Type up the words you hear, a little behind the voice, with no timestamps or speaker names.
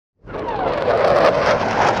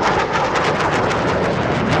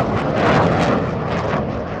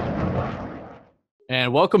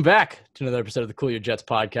And welcome back to another episode of the Cool Your Jets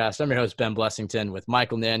podcast. I'm your host, Ben Blessington, with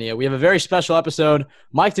Michael Nania. We have a very special episode.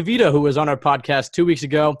 Mike DeVito, who was on our podcast 2 weeks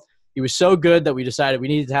ago, he was so good that we decided we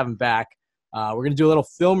needed to have him back. We're going to do a little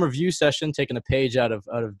film review session, taking a page out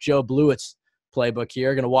of Joe Blewett's playbook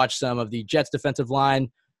here. Going to watch some of the Jets defensive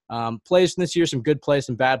line plays from this year, some good plays,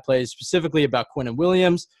 some bad plays, specifically about Quinnen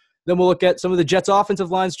Williams. Then we'll look at some of the Jets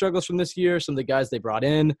offensive line struggles from this year, some of the guys they brought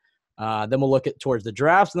in. Then we'll look at towards the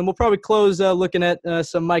drafts, and then we'll probably close looking at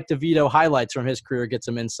some Mike DeVito highlights from his career, get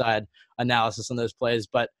some inside analysis on those plays.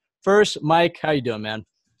 But first, Mike, how you doing, man?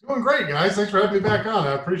 Doing great, guys. Thanks for having me back on.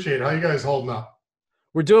 I appreciate it. How you guys holding up?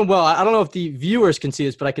 We're doing well. I don't know if the viewers can see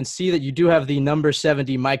this, but I can see that you do have the number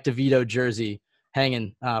 70 Mike DeVito jersey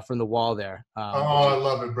hanging from the wall there. I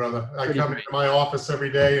love it, brother. I come into my office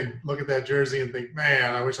every day and look at that jersey and think,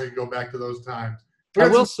 man, I wish I could go back to those times. We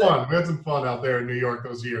had some fun out there in New York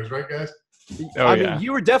those years, right, guys? I mean,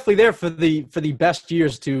 you were definitely there for the best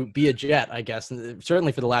years to be a Jet, I guess, and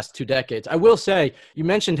certainly for the last 2 decades. I will say, you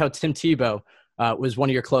mentioned how Tim Tebow was one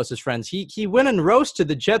of your closest friends. He went and roasted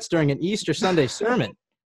the Jets during an Easter Sunday sermon.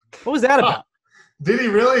 What was that about? Did he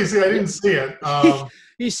really? See, I didn't see it.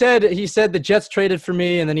 He said the Jets traded for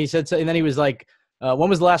me, and then he said, and then he was like, "When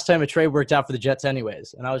was the last time a trade worked out for the Jets,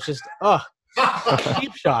 anyways?" And I was just,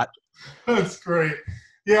 cheap shot. That's great.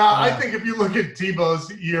 Yeah, I think if you look at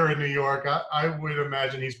Tebow's year in New York, I would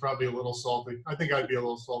imagine he's probably a little salty. I think I'd be a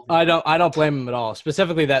little salty. I don't blame him at all.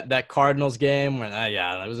 Specifically that Cardinals game when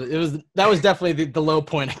that was definitely the low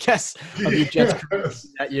point, I guess, of the Jets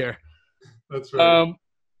that year. That's right.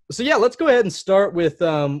 So yeah, let's go ahead and start with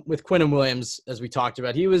Quinnen Williams, as we talked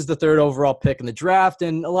about. He was the 3rd overall pick in the draft,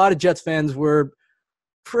 and a lot of Jets fans were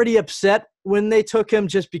pretty upset when they took him,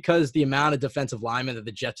 just because the amount of defensive linemen that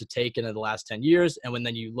the Jets have taken in the last 10 years. And when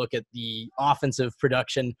then you look at the offensive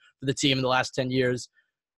production for the team in the last 10 years,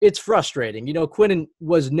 it's frustrating. You know, Quinnen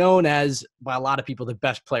was known as, by a lot of people, the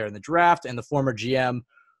best player in the draft, and the former GM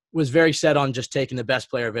was very set on just taking the best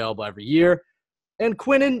player available every year. And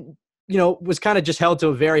Quinnen, was kind of just held to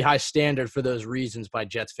a very high standard for those reasons by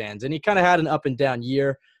Jets fans. And he kind of had an up and down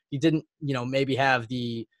year. He didn't, maybe have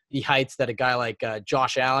the heights that a guy like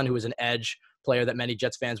Josh Allen, who was an edge player that many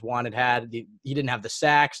Jets fans wanted, had. He didn't have the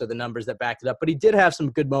sacks or the numbers that backed it up, but he did have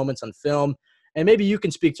some good moments on film. And maybe you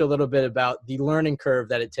can speak to a little bit about the learning curve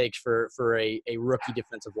that it takes for a rookie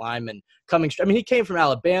defensive lineman coming. I mean, he came from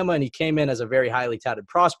Alabama and he came in as a very highly touted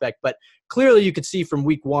prospect, but clearly you could see from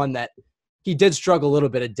week 1 that he did struggle a little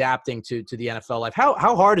bit adapting to the NFL life. How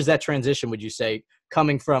hard is that transition, would you say,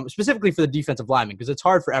 coming from, specifically for the defensive lineman? Because it's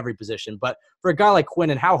hard for every position, but for a guy like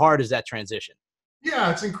Quinnen, how hard is that transition? Yeah,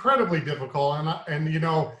 it's incredibly difficult. And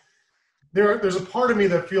there's a part of me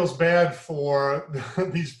that feels bad for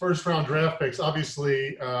these first-round draft picks.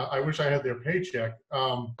 Obviously, I wish I had their paycheck.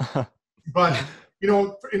 But,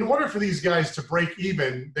 in order for these guys to break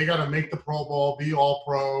even, they got to make the Pro Bowl, be all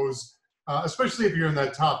pros, especially if you're in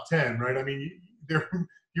that top 10, right? I mean,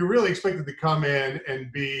 you're really expected to come in and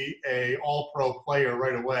be a all-pro player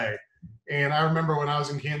right away. And I remember when I was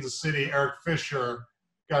in Kansas City, Eric Fisher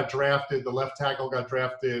got drafted, the left tackle got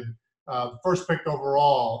drafted, first pick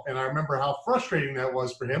overall. And I remember how frustrating that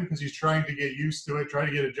was for him, because he's trying to get used to it, trying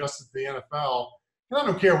to get adjusted to the NFL. And I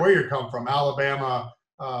don't care where you come from, Alabama,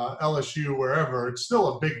 LSU, wherever, it's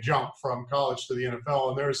still a big jump from college to the NFL,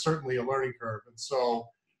 and there is certainly a learning curve. And so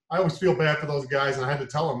I always feel bad for those guys, and I had to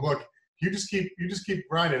tell them, look, you just keep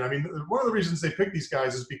grinding. I mean, one of the reasons they pick these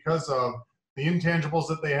guys is because of the intangibles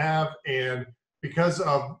that they have, and because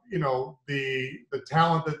of the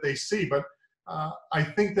talent that they see. But I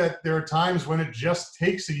think that there are times when it just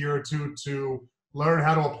takes a year or two to learn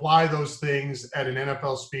how to apply those things at an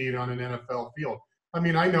NFL speed on an NFL field. I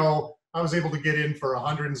mean, I know I was able to get in for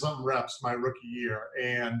 100 and something reps my rookie year,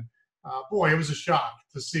 and boy, it was a shock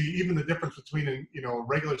to see even the difference between a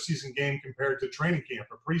regular season game compared to training camp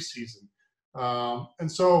or preseason.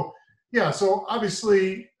 And so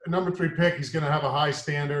obviously a number 3 pick, he's going to have a high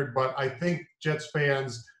standard, but I think Jets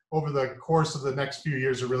fans over the course of the next few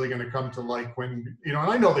years are really going to come to like Quinnen, and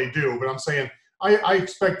I know they do, but I'm saying I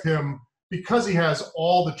expect him, because he has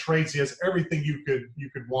all the traits, he has everything you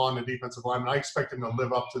could want in a defensive lineman. I expect him to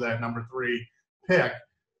live up to that number 3 pick.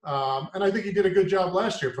 And I think he did a good job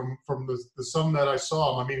last year from the some that I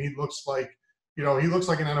saw him. I mean, he looks like an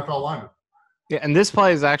NFL lineman. Yeah, and this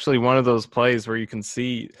play is actually one of those plays where you can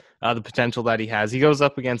see the potential that he has. He goes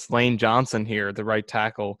up against Lane Johnson here, the right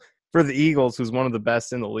tackle for the Eagles, who's one of the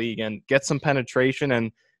best in the league, and gets some penetration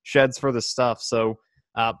and sheds for the stuff. So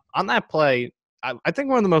on that play, I think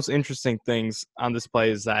one of the most interesting things on this play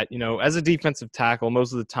is that, as a defensive tackle,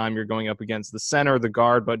 most of the time you're going up against the center or the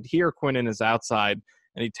guard, but here Quinnen is outside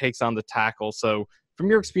and he takes on the tackle. So From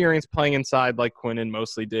your experience playing inside like Quinnen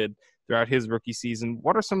mostly did throughout his rookie season,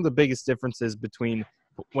 what are some of the biggest differences between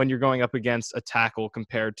when you're going up against a tackle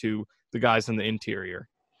compared to the guys in the interior?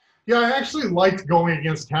 Yeah, I actually liked going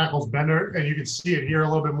against tackles better, and you can see it here a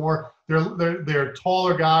little bit more. They're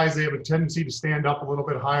taller guys. They have a tendency to stand up a little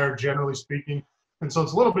bit higher, generally speaking, and so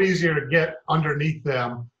it's a little bit easier to get underneath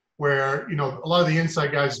them. Where a lot of the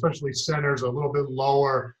inside guys, especially centers, are a little bit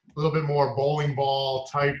lower, a little bit more bowling ball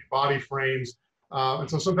type body frames, and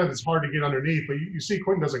so sometimes it's hard to get underneath. But you see,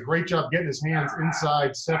 Quinnen does a great job getting his hands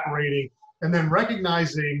inside, separating, and then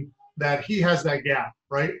recognizing that he has that gap,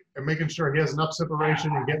 right? And making sure he has enough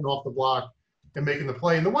separation and getting off the block and making the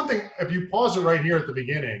play. And the one thing, if you pause it right here at the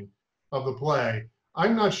beginning of the play,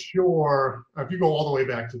 I'm not sure, if you go all the way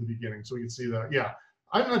back to the beginning so we can see that, yeah.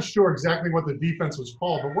 I'm not sure exactly what the defense was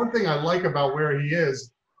called, but one thing I like about where he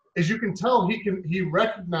is you can tell he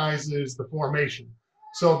recognizes the formation.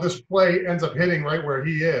 So this play ends up hitting right where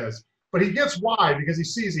he is, but he gets wide because he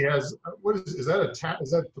sees he has, is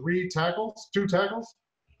that 3 tackles, 2 tackles?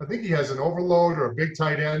 I think he has an overload or a big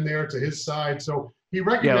tight end there to his side. So he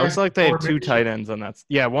recognizes. Yeah, it looks like they have 2 tight ends on that.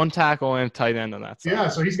 Yeah, 1 tackle and a tight end on that side. Yeah,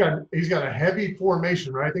 so he's got a heavy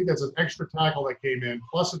formation, right? I think that's an extra tackle that came in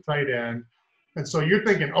plus a tight end. And so you're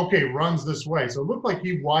thinking, okay, runs this way. So it looked like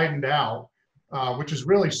he widened out, which is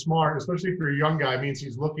really smart, especially for a young guy. It means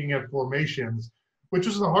he's looking at formations, which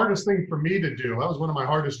was the hardest thing for me to do. That was one of my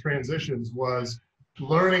hardest transitions, was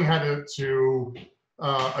learning how to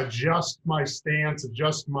adjust my stance,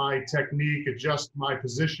 adjust my technique, adjust my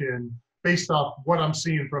position based off what I'm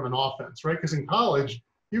seeing from an offense, right? Because in college,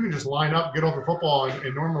 you can just line up, get over football,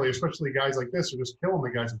 and normally, especially guys like this, are just killing the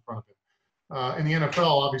guys in front of him. In the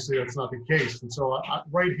NFL, obviously, that's not the case. And so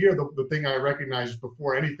right here, the thing I recognize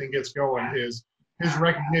before anything gets going is his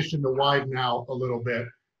recognition to widen out a little bit,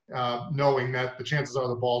 knowing that the chances are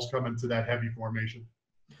the ball's coming to that heavy formation.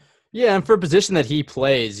 Yeah, and for a position that he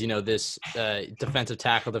plays, this defensive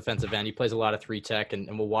tackle, defensive end, he plays a lot of 3-tech, and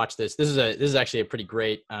we'll watch this. This is actually a pretty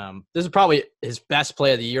great. This is probably his best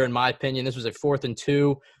play of the year, in my opinion. This was a 4th and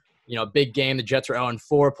 2, big game. The Jets were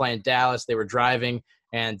 0-4 playing Dallas. They were driving,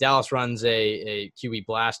 and Dallas runs a QB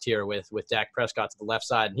blast here with Dak Prescott to the left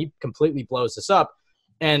side, and he completely blows this up.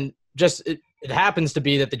 And just it happens to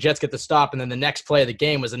be that the Jets get the stop, and then the next play of the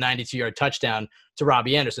game was a 92-yard touchdown to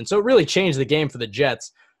Robbie Anderson. So it really changed the game for the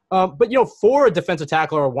Jets. But for a defensive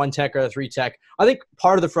tackle or a 1-tech or a 3-tech, I think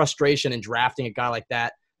part of the frustration in drafting a guy like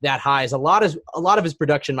that high is a lot of his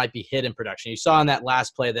production might be hidden production. You saw in that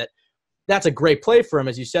last play that's a great play for him,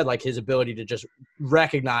 as you said, like his ability to just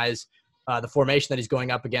recognize the formation that he's going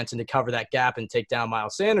up against and to cover that gap and take down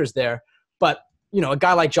Miles Sanders there. But a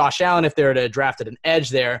guy like Josh Allen, if they were to draft at an edge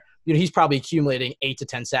there, he's probably accumulating 8 to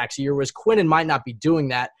 10 sacks a year, whereas Quinnen might not be doing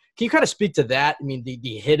that. Can you kind of speak to that? I mean,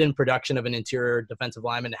 the hidden production of an interior defensive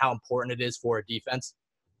lineman and how important it is for a defense?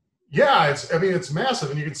 Yeah, it's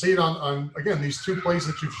massive, and you can see it on again these 2 plays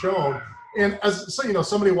that you've shown. And as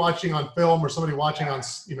somebody watching on film or somebody watching on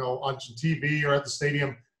on TV or at the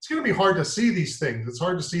stadium, it's going to be hard to see these things. It's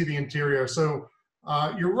hard to see the interior. So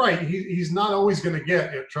you're right. He's not always going to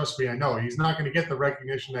get it. Trust me, I know he's not going to get the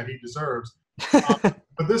recognition that he deserves.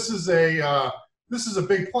 But this is a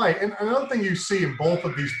big play. And another thing you see in both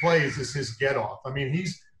of these plays is his get off. I mean,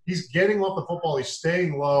 he's getting off the football. He's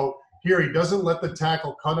staying low. Here, he doesn't let the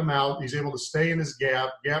tackle cut him out. He's able to stay in his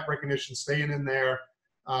gap recognition, staying in there.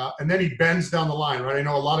 And then he bends down the line, right? I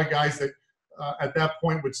know a lot of guys that at that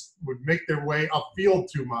point would make their way upfield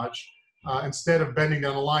too much instead of bending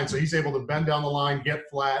down the line. So he's able to bend down the line, get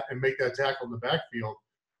flat, and make that tackle in the backfield.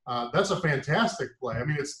 That's a fantastic play. I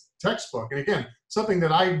mean, it's textbook. And again, something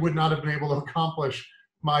that I would not have been able to accomplish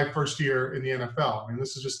my first year in the NFL. I mean,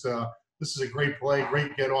 this is a great play,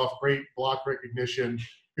 great get off, great block recognition.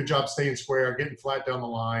 Good job staying square, getting flat down the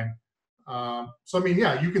line. So, I mean,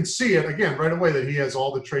 yeah, you can see it, again, right away that he has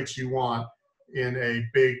all the traits you want in a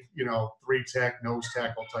big, 3-tech, nose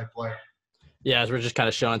tackle type player. Yeah, as we're just kind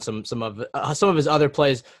of showing some of his other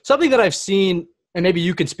plays. Something that I've seen, and maybe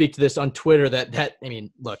you can speak to this on Twitter,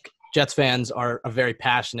 look, Jets fans are a very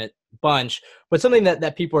passionate bunch, but something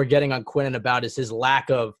that people are getting on Quinnen about is his lack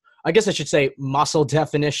of, I guess I should say, muscle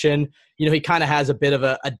definition. He kind of has a bit of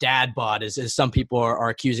a dad bod, as some people are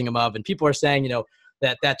accusing him of, and people are saying,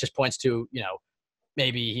 that just points to,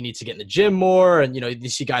 maybe he needs to get in the gym more. And, you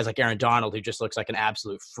see guys like Aaron Donald, who just looks like an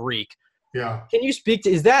absolute freak. Yeah. Can you speak to,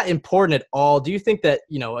 is that important at all? Do you think that,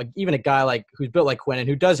 even a guy who's built like Quinnen,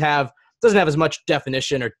 who doesn't have as much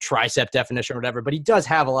definition or tricep definition or whatever, but he does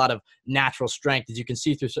have a lot of natural strength, as you can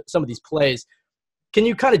see through some of these plays. Can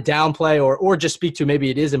you kind of downplay or just speak to, maybe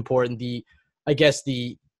it is important, the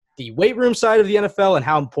the weight room side of the NFL and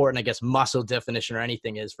how important, I guess, muscle definition or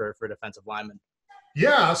anything is for defensive linemen?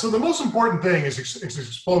 Yeah, so the most important thing is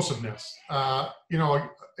explosiveness.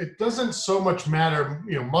 It doesn't so much matter,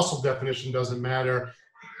 muscle definition doesn't matter,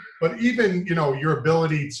 but even, your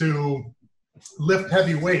ability to lift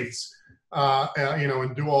heavy weights,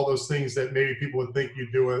 and do all those things that maybe people would think you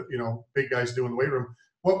do, big guys do in the weight room.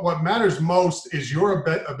 What matters most is your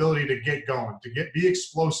ability to get going, be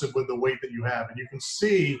explosive with the weight that you have. And you can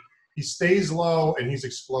see he stays low and he's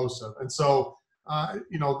explosive. And so,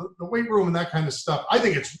 the weight room and that kind of stuff, I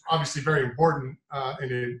think it's obviously very important,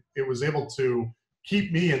 and it was able to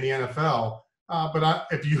keep me in the NFL. But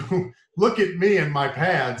if you look at me and my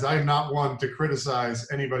pads, I'm not one to criticize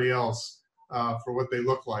anybody else for what they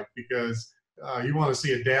look like, because you want to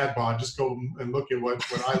see a dad bod, just go and look at what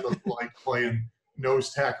I look like playing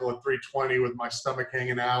nose tackle at 320 with my stomach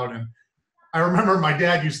hanging out. And I remember my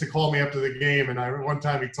dad used to call me after the game, and one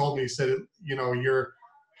time he told me, he said, your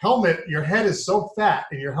helmet, your head is so fat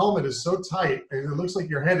and your helmet is so tight, and it looks like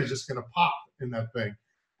your head is just going to pop in that thing.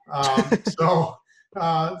 So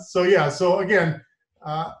again,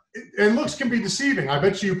 and looks can be deceiving. I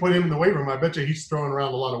bet you put him in the weight room, I bet you he's throwing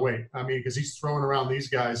around a lot of weight. I mean, because he's throwing around these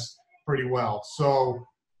guys pretty well. So,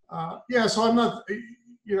 so I'm not,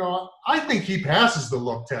 I think he passes the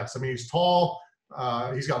look test. I mean, he's tall,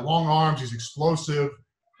 he's got long arms, he's explosive.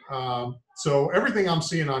 So everything I'm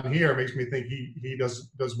seeing on here makes me think he does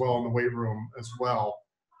well in the weight room as well.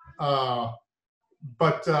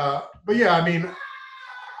 But yeah, I mean,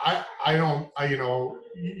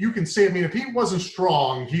 you can say, I mean, if he wasn't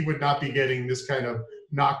strong, he would not be getting this kind of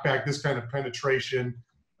knockback, this kind of penetration.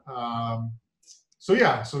 And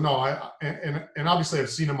obviously I've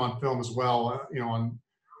seen him on film as well, on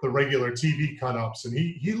the regular TV cut-ups, and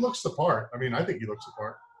he looks the part. I mean, I think he looks the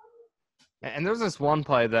part. And there's this one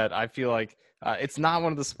play that I feel like it's not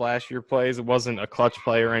one of the splashier plays. It wasn't a clutch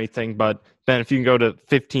play or anything, but Ben, if you can go to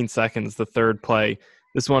 15 seconds, the third play,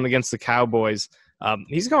 this one against the Cowboys,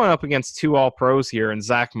 he's going up against two All-Pros here, and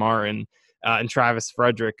Zach Martin and Travis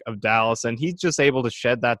Frederick of Dallas, and he's just able to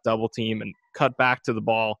shed that double team and cut back to the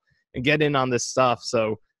ball and get in on this stuff.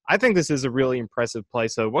 So I think this is a really impressive play.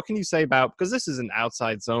 So what can you say about, because this is an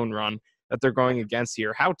outside zone run that they're going against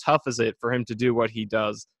here, how tough is it for him to do what he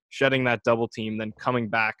does, shedding that double team, then coming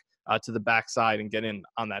back to the backside and get in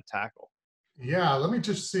on that tackle? Yeah, let me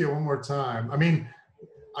just see it one more time. I mean,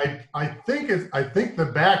 I think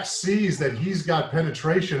the back sees that he's got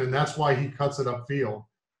penetration, and that's why he cuts it upfield.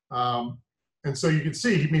 And so you can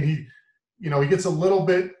see, I mean, he gets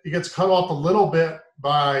cut off a little bit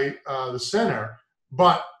by the center,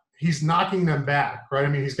 but he's knocking them back, right? I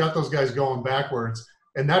mean, he's got those guys going backwards,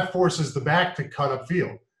 and that forces the back to cut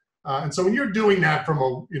upfield. And so when you're doing that from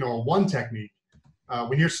a one technique,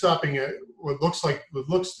 when you're stopping what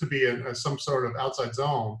looks to be some sort of outside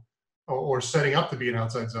zone, or setting up to be an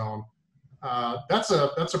outside zone, that's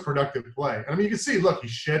a productive play. I mean, you can see, look,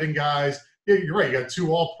 he's shedding guys. Yeah, you're right. You got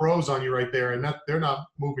two All-Pros on you right there, and they're not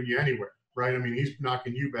moving you anywhere, right? I mean, he's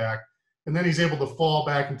knocking you back, and then he's able to fall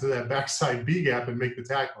back into that backside B gap and make the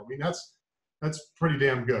tackle. I mean, that's pretty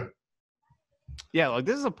damn good. Yeah, like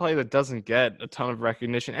this is a play that doesn't get a ton of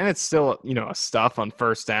recognition, and it's still, a stuff on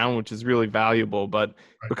first down, which is really valuable, but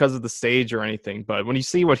right, because of the stage or anything. But when you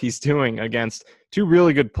see what he's doing against two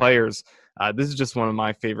really good players, this is just one of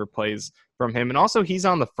my favorite plays from him. And also he's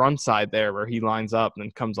on the front side there where he lines up and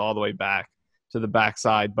then comes all the way back to the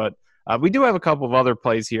backside. But we do have a couple of other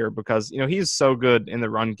plays here because, he is so good in the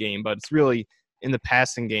run game, but it's really in the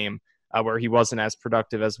passing game where he wasn't as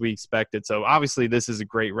productive as we expected. So obviously this is a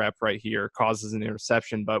great rep right here, causes an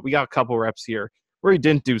interception, but we got a couple reps here where he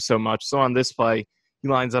didn't do so much. So on this play, he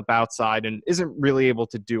lines up outside and isn't really able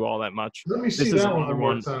to do all that much. Let me see that one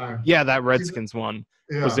more time. Yeah, that Redskins one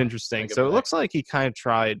was interesting. So it looks like he kind of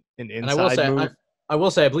tried an inside move. I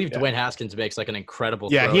will say, I believe Dwayne Haskins makes like an incredible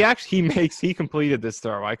throw. Yeah, he completed this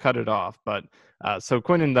throw. I cut it off, but so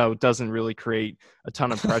Quinnen though doesn't really create a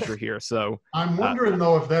ton of pressure here. So I'm wondering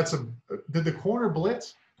though if did the corner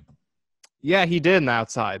blitz? Yeah, he did in the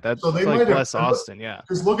outside. That's so they like Wes Austin. Yeah,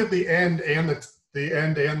 because look at the end and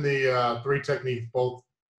the three technique both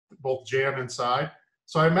jam inside.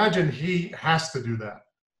 So I imagine he has to do that.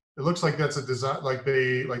 It looks like that's a design, like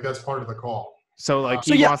that's part of the call. So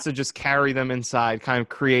he wants to just carry them inside, kind of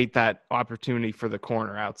create that opportunity for the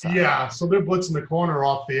corner outside. Yeah, so they're blitzing the corner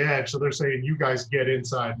off the edge. So they're saying, you guys get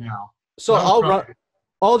inside now. So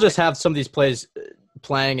I'll just have some of these plays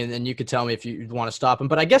playing, and then you could tell me if you want to stop them.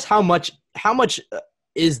 But I guess how much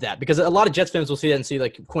is that? Because a lot of Jets fans will see that and see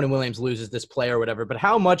like Quinnen Williams loses this play or whatever. But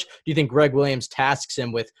how much do you think Greg Williams tasks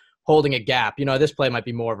him with holding a gap. This play might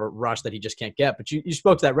be more of a rush that he just can't get. But you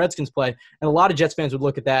spoke to that Redskins play, and a lot of Jets fans would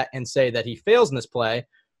look at that and say that he fails in this play.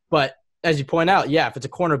 But as you point out, yeah, if it's a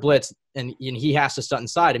corner blitz and he has to stunt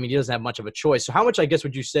inside, I mean, he doesn't have much of a choice. So how much, I guess,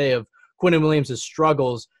 would you say of Quinnen Williams'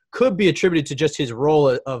 struggles could be attributed to just his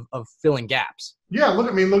role of filling gaps? Yeah, look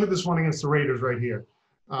at this one against the Raiders right here.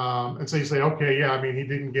 And so you say, okay, yeah, I mean, he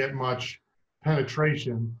didn't get much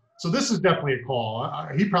penetration. So this is definitely a call.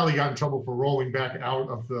 He probably got in trouble for rolling back out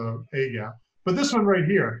of the A gap. But this one right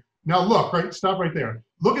here, now look, right, stop right there.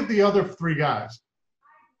 Look at the other three guys.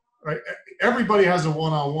 Right, everybody has a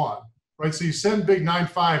one-on-one. Right, so you send big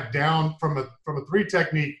 9-5 down from a 3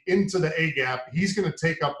 technique into the A gap. He's going to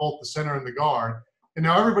take up both the center and the guard, and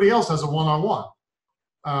now everybody else has a one-on-one.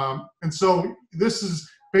 And so this is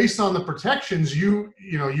based on the protections. You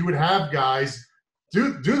would have guys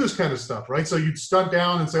do this kind of stuff, right? So you'd stunt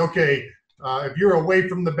down and say, okay, if you're away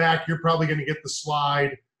from the back, you're probably going to get the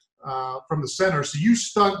slide from the center. So you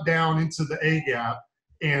stunt down into the A gap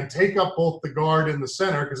and take up both the guard and the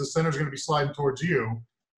center, because the center is going to be sliding towards you.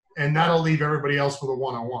 And that'll leave everybody else with a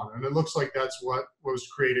one-on-one. And it looks like that's what was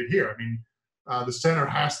created here. I mean, the center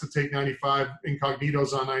has to take 95,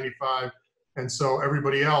 incognito's on 95. And so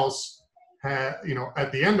everybody else, at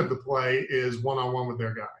the end of the play is one-on-one with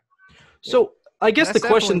their guy. So I guess that's the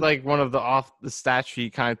question, like one of the off the stat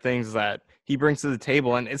sheet kind of things that he brings to the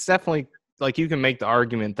table. And it's definitely like you can make the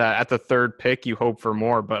argument that at the third pick, you hope for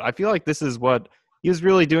more. But I feel like this is what he was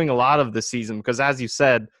really doing a lot of this season, because as you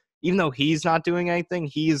said, even though he's not doing anything,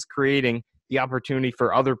 he is creating the opportunity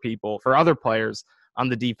for other people, for other players on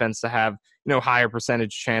the defense to have, higher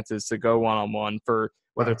percentage chances to go one-on-one, for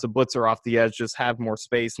whether it's a blitzer off the edge, just have more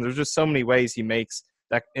space. And there's just so many ways he makes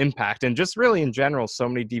that impact. And just really in general, so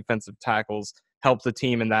many defensive tackles help the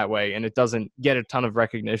team in that way, and it doesn't get a ton of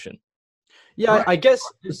recognition. Yeah, I guess.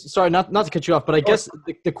 Sorry, not to cut you off, but I guess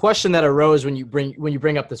the question that arose when you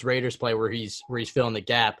bring up this Raiders play where he's filling the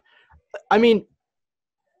gap. I mean,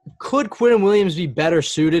 could Quinnen Williams be better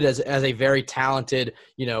suited as a very talented,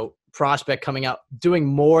 prospect coming out, doing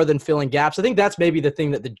more than filling gaps? I think that's maybe the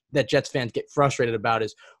thing that Jets fans get frustrated about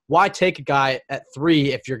is why take a guy at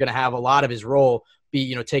 3 if you're going to have a lot of his role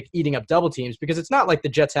be, eating up double teams, because it's not like the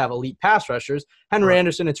Jets have elite pass rushers. Henry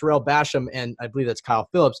Anderson and Terrell Basham, and I believe that's Kyle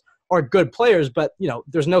Phillips, are good players, but,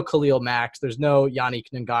 there's no Khalil Mack, there's no Yannick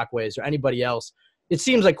Ngakwe or anybody else. It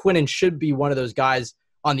seems like Quinnen should be one of those guys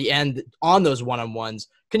on the end on those one-on-ones.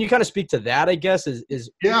 Can you kind of speak to that, I guess?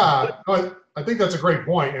 Yeah, I think that's a great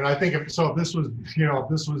point. And I think if this was,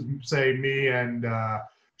 say me and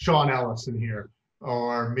Sean Ellis in here,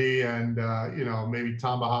 or me and, maybe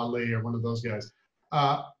Tom Bahali or one of those guys,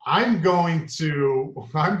 I'm going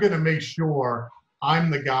to make sure I'm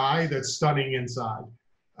the guy that's stunning inside,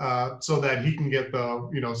 so that he can get so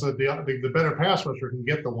that the better pass rusher can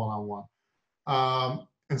get the one-on-one.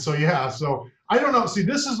 And so, so I don't know. See,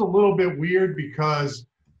 this is a little bit weird, because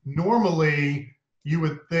normally you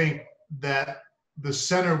would think that the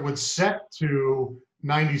center would set to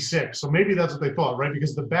 96. So maybe that's what they thought, right?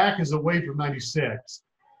 Because the back is away from 96.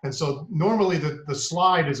 And so normally the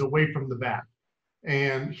slide is away from the back.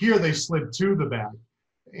 And here they slid to the back.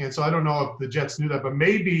 And so I don't know if the Jets knew that, but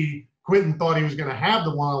maybe Quentin thought he was going to have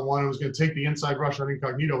the one-on-one and was going to take the inside rush on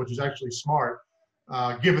incognito, which is actually smart,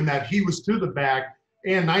 given that he was to the back.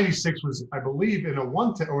 And 96 was, I believe, in a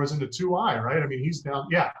 1-10 or was in a 2-eye, right? I mean, he's down,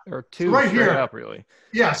 or 2 so right here up, really.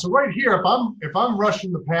 Yeah, so right here, if I'm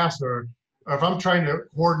rushing the passer, or if I'm trying to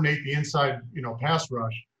coordinate the inside, pass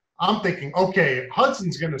rush, I'm thinking, okay,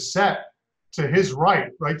 Hudson's going to set to his right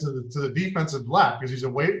to the defensive left, because he's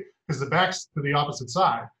away, because the back's to the opposite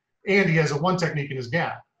side, and he has a 1 technique in his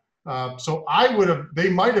gap. So they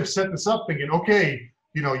might have set this up thinking, okay,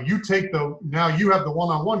 you take now you have the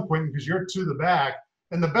one-on-one, Quentin, because you're to the back.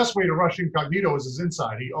 And the best way to rush incognito is his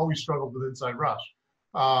inside. He always struggled with inside rush.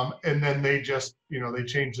 And then they just, they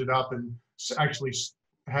changed it up and actually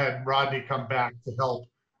had Rodney come back to help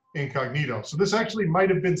incognito. So this actually might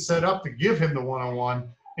have been set up to give him the one-on-one,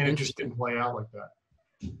 and it just didn't play out like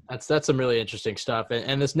that. That's some really interesting stuff.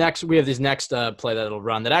 And we have this next play that it'll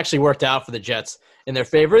run that actually worked out for the Jets in their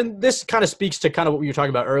favor. And this kind of speaks to kind of what we were talking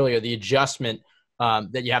about earlier, the adjustment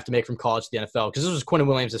that you have to make from college to the NFL, because this was Quinnen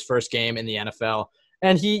Williams' first game in the NFL.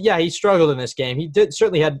 And he struggled in this game. He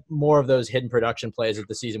certainly had more of those hidden production plays as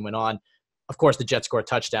the season went on. Of course, the Jets scored a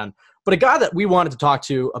touchdown. But a guy that we wanted to talk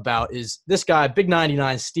to about is this guy, Big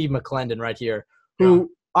 99, Steve McClendon right here, who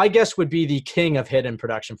I guess would be the king of hidden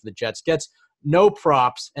production for the Jets. Gets no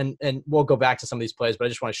props, and we'll go back to some of these plays, but I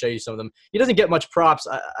just want to show you some of them. He doesn't get much props,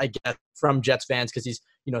 I guess, from Jets fans, because he's,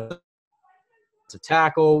 it's a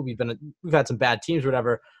tackle. We've had some bad teams or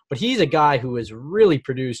whatever. But he's a guy who has really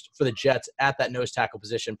produced for the Jets at that nose tackle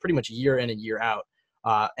position pretty much year in and year out.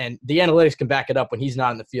 And the analytics can back it up when he's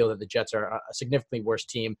not in the field that the Jets are a significantly worse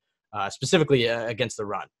team, specifically against the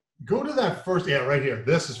run. Go to that first, right here.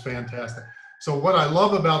 This is fantastic. So what I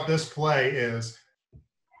love about this play is,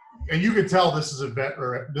 and you can tell this is a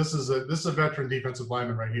veteran defensive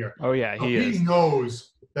lineman right here. Oh yeah, he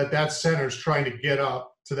knows that center's trying to get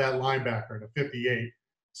up to that linebacker, to 58.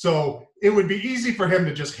 So it would be easy for him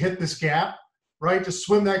to just hit this gap, right? Just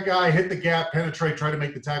swim that guy, hit the gap, penetrate, try to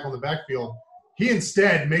make the tackle in the backfield. He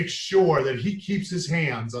instead makes sure that he keeps his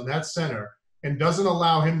hands on that center and doesn't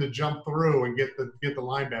allow him to jump through and get the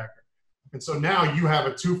linebacker. And so now you have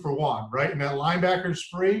a 2-for-1, right? And that linebacker's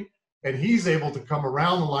free, and he's able to come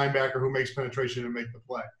around the linebacker who makes penetration and make the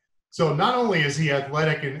play. So not only is he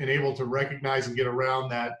athletic and able to recognize and get around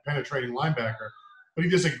that penetrating linebacker, but he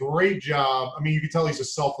does a great job. I mean, you can tell he's a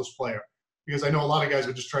selfless player, because I know a lot of guys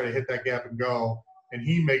would just try to hit that gap and go, and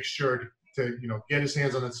he makes sure to get his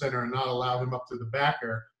hands on the center and not allow him up to the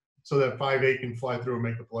backer so that 5'8" can fly through and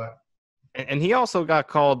make the play. And he also got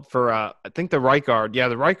called for, I think the right guard. Yeah,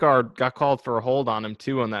 the right guard got called for a hold on him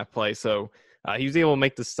too on that play. So he was able to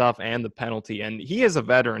make the stuff and the penalty. And he is a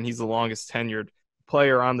veteran. He's the longest tenured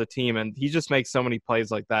player on the team, and he just makes so many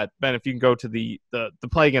plays like that. Ben, if you can go to the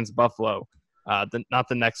play against Buffalo, not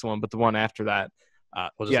the next one, but the one after that.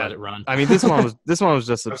 We'll just let it run. I mean, this one was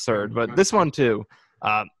just absurd, but this one too.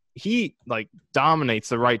 He dominates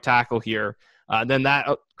the right tackle here. Then that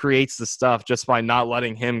creates the stuff just by not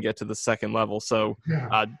letting him get to the second level. So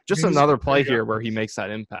just another play here where he makes that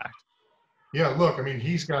impact. Yeah, look, I mean,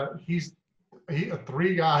 three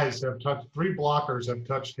blockers have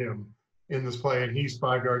touched him in this play, and he's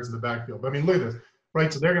 5 yards in the backfield. I mean, look at this,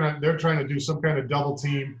 right? So they're trying to do some kind of double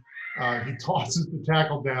team. He tosses the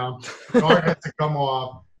tackle down. The guard has to come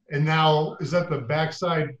off, and now is that the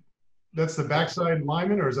backside? That's the backside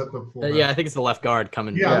lineman, or is that the fullback? Yeah, I think it's the left guard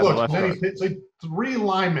coming. Yeah, look, so 3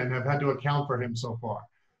 linemen have had to account for him so far.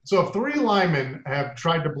 So if 3 linemen have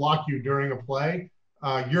tried to block you during a play,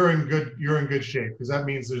 you're in good shape, because that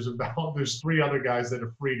means there's 3 other guys that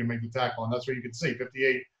are free to make the tackle, and that's what you can see.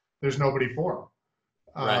 58, there's nobody for him.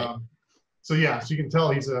 Right. So you can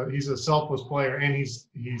tell he's a selfless player, and he's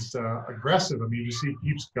aggressive. I mean, he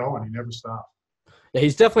keeps going. He never stops. Yeah,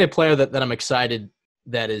 he's definitely a player that I'm excited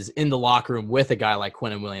that is in the locker room with a guy like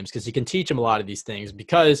Quinnen Williams, because he can teach him a lot of these things.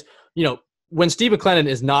 Because, when Steve McClendon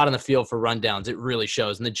is not on the field for rundowns, it really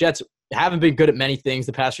shows. And the Jets haven't been good at many things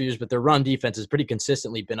the past few years, but their run defense has pretty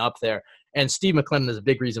consistently been up there. And Steve McClendon is a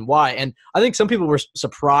big reason why. And I think some people were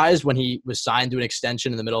surprised when he was signed to an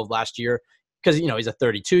extension in the middle of last year, because, he's a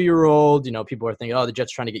 32-year-old. People are thinking, oh, the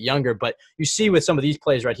Jets are trying to get younger. But you see with some of these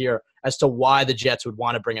plays right here as to why the Jets would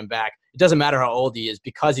want to bring him back. It doesn't matter how old he is,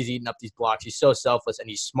 because he's eating up these blocks. He's so selfless, and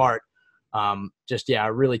he's smart. A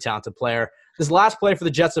really talented player. This last play for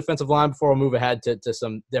the Jets defensive line before we move ahead to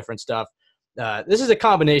some different stuff. This is a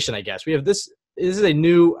combination, I guess. We have this. This is a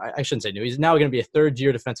new – I shouldn't say new. He's now going to be a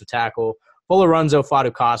third-year defensive tackle, Folorunso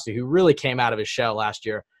Fatukasi, who really came out of his shell last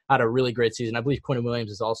year. Had a really great season. I believe Quinnen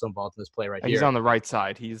Williams is also involved in this play right here. He's on the right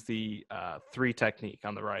side. He's the 3 technique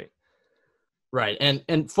on the right. Right, and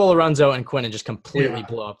Folorunso and Quinnen just completely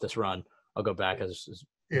blow up this run. I'll go back. That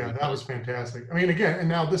was fantastic. I mean, again, and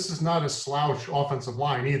now this is not a slouch offensive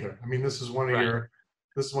line either. I mean, this is one of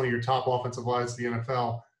your top offensive lines in the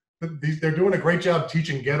NFL. They're doing a great job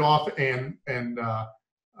teaching get off and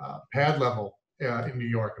pad level in New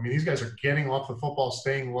York. I mean, these guys are getting off the football,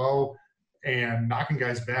 staying low, and knocking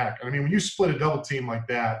guys back. I mean, when you split a double team like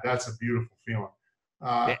that, that's a beautiful feeling.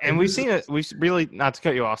 And we've seen it. We've really, not to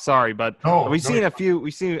cut you off, sorry, but we've seen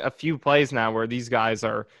a few plays now where these guys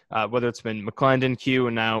are, whether it's been McClendon, Q,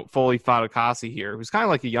 and now Foley Fatukasi here, who's kind of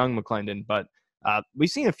like a young McClendon, but we've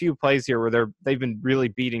seen a few plays here where they've been really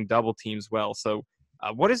beating double teams well. So,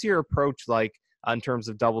 what is your approach like in terms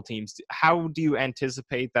of double teams? How do you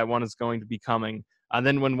anticipate that one is going to be coming? And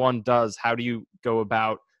then when one does, how do you go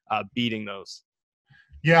about beating those?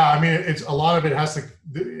 Yeah, I mean, it's a lot of it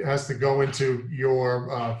has to go into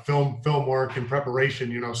your film work and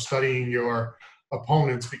preparation. Studying your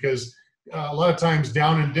opponents, because a lot of times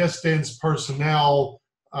down and distance, personnel,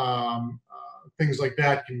 things like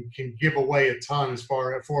that can give away a ton as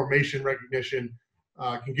far as formation recognition.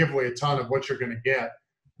 Can give away a ton of what you're going to get.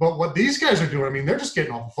 But what these guys are doing, I mean, they're just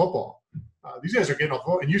getting off the football. These guys are getting off the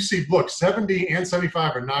football, and you see, look, 70 and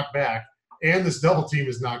 75 are knocked back, and this double team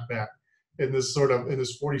is knocked back. In this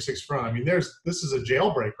 46 front. I mean, this is a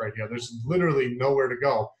jailbreak right here. There's literally nowhere to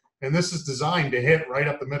go. And this is designed to hit right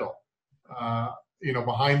up the middle,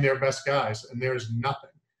 behind their best guys, and there's nothing.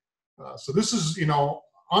 So this is,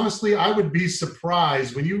 honestly, I would be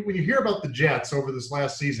surprised when you hear about the Jets over this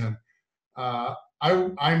last season.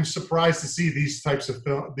 I'm surprised to see these types of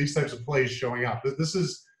plays showing up. This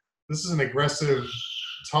is an aggressive,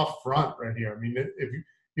 tough front right here. I mean, if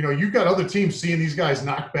you've got other teams seeing these guys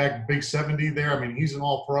knock back big 70 there. I mean, he's an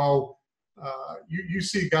all-pro. You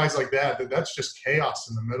see guys like that's just chaos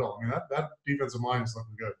in the middle. I mean, that defensive line is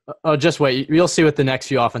looking good. Oh, just wait. You'll see with the next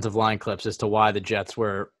few offensive line clips as to why the Jets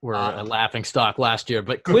were a laughing stock last year.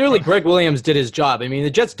 But clearly Greg Williams did his job. I mean, the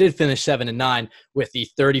Jets did finish 7-9 with the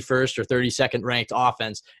 31st or 32nd ranked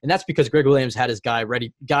offense. And that's because Greg Williams had his guys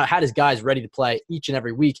ready to play each and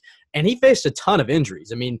every week. And he faced a ton of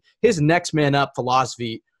injuries. I mean, his next man up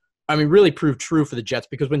philosophy, really proved true for the Jets,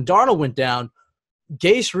 because when Darnold went down,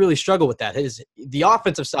 Gase really struggled with that. The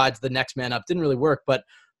offensive side's the next man up didn't really work, but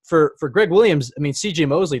for Greg Williams, C.J.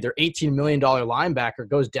 Mosley, their $18 million linebacker,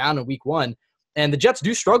 goes down in week 1, and the Jets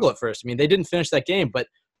do struggle at first. They didn't finish that game, but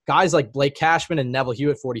guys like Blake Cashman and Neville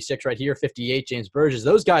Hewitt, 46 right here, 58, James Burgess,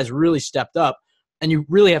 those guys really stepped up, and you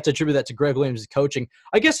really have to attribute that to Greg Williams' coaching.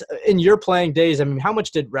 I guess in your playing days, how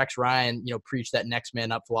much did Rex Ryan, preach that next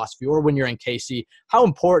man up philosophy, or when you're in KC, how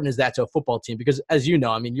important is that to a football team? Because as you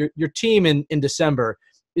know, your team in December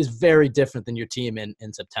is very different than your team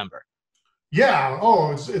in September. Yeah.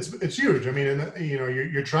 Oh, it's huge.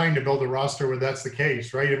 You're trying to build a roster where that's the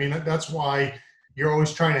case, right? That's why you're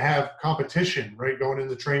always trying to have competition, right? Going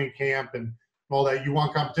into training camp and all that, you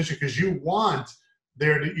want competition because you want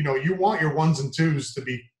you want your ones and twos to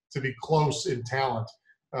be close in talent,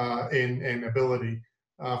 in ability,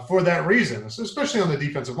 for that reason, especially on the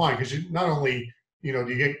defensive line, because you not only do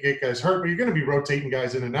you get guys hurt, but you're going to be rotating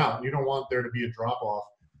guys in and out, and you don't want there to be a drop off.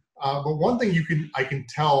 But one thing I can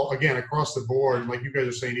tell again across the board, like you guys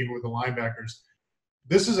are saying, even with the linebackers,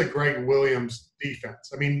 this is a Greg Williams defense.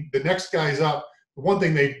 The next guys up, the one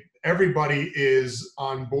thing everybody is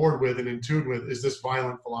on board with and in tune with is this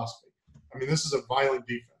violent philosophy. This is a violent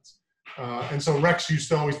defense. And so Rex used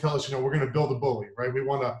to always tell us, we're going to build a bully, right?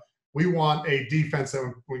 We want a defense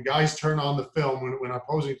that when guys turn on the film, when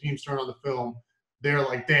opposing teams turn on the film, they're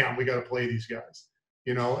like, damn, we got to play these guys,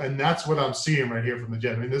 and that's what I'm seeing right here from the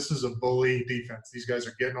Jets. This is a bully defense. These guys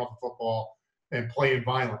are getting off the football and playing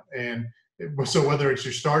violent. And so whether it's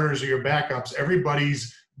your starters or your backups,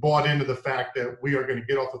 everybody's bought into the fact that we are going to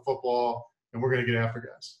get off the football and we're going to get after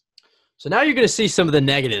guys. So now you're going to see some of the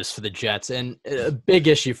negatives for the Jets, and a big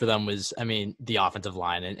issue for them was, the offensive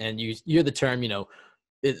line. And you hear the term,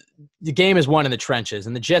 the game is won in the trenches,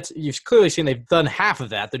 and the Jets, you've clearly seen they've done half of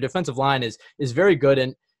that. Their defensive line is very good,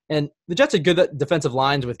 and the Jets had good defensive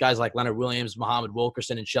lines with guys like Leonard Williams, Muhammad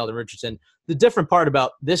Wilkerson, and Sheldon Richardson. The different part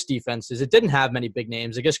about this defense is it didn't have many big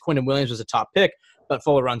names. I guess Quinnen Williams was a top pick, but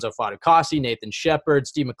Lorenzo Fatukasi, Nathan Shepard,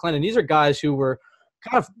 Steve McClendon, these are guys who were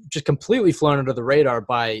kind of just completely flown under the radar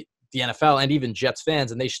by the NFL and even Jets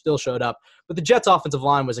fans, and they still showed up. But the Jets offensive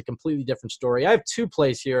line was a completely different story. I have 2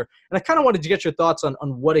 plays here, and I kind of wanted to get your thoughts on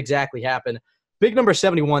what exactly happened. Big number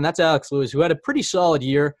 71, that's Alex Lewis, who had a pretty solid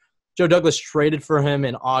year. Joe Douglas traded for him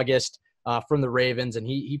in August from the Ravens, and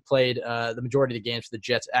he played the majority of the games for the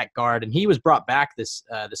Jets at guard, and he was brought back this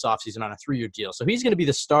offseason on a 3-year deal. So he's going to be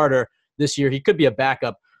the starter this year. He could be a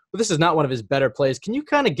backup, but this is not one of his better plays. Can you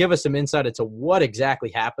kind of give us some insight into what exactly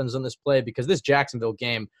happens on this play? Because this Jacksonville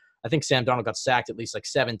game, I think Sam Darnold got sacked at least like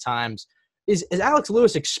 7 times. Is Alex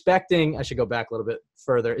Lewis expecting – I should go back a little bit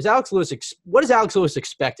further. What is Alex Lewis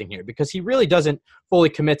expecting here? Because he really doesn't fully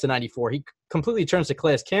commit to 94. He completely turns to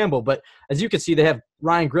Calais Campbell, but as you can see, they have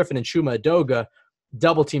Ryan Griffin and Chuma Edoga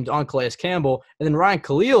double-teamed on Calais Campbell, and then Ryan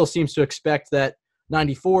Khalil seems to expect that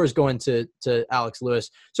 94 is going to Alex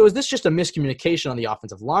Lewis. So is this just a miscommunication on the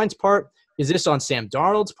offensive line's part? Is this on Sam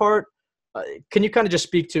Darnold's part? Can you kind of just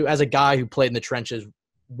speak to, as a guy who played in the trenches,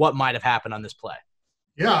 what might have happened on this play?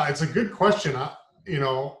 Yeah, it's a good question. I'm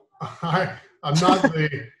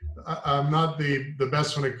not the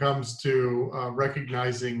best when it comes to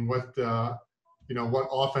recognizing what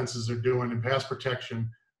offenses are doing in pass protection,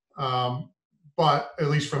 but at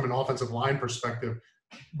least from an offensive line perspective.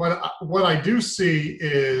 But what I do see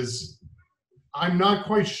is I'm not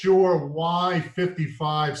quite sure why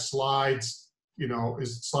 55 slides to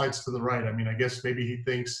the right. I guess maybe he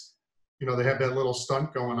thinks they have that little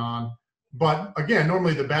stunt going on. But again,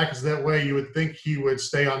 normally the back is that way. You would think he would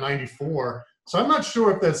stay on 94. So I'm not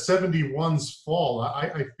sure if that's 71's fault.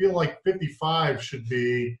 I feel like 55 should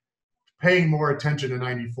be paying more attention to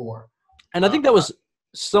 94. And I think that was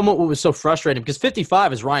somewhat what was so frustrating, because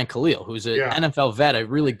 55 is Ryan Khalil, who's an NFL vet, a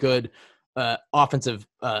really good offensive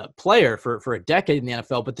player for a decade in the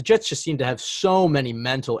NFL. But the Jets just seem to have so many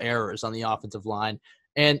mental errors on the offensive line.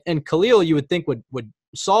 And Khalil, you would think would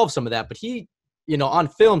solve some of that, but he on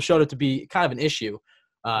film showed it to be kind of an issue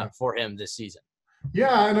for him this season.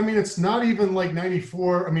 Yeah, and I mean, it's not even like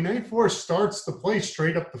 94. I mean, 94 starts the play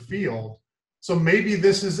straight up the field. So maybe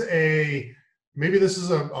this is a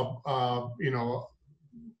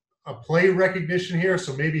play recognition here.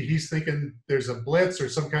 So maybe he's thinking there's a blitz or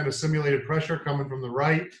some kind of simulated pressure coming from the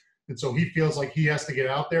right. And so he feels like he has to get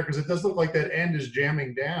out there because it does look like that end is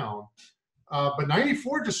jamming down. But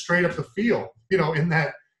 94 just straight up the field, in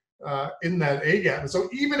that A gap. And so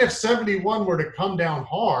even if 71 were to come down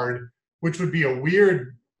hard, which would be a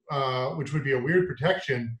weird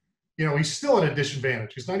protection, he's still at a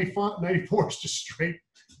disadvantage because 94 is just straight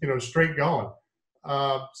going.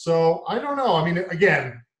 So I don't know. I mean,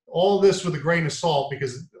 again, all this with a grain of salt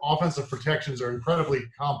because offensive protections are incredibly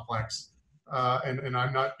complex. And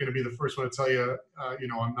I'm not going to be the first one to tell you,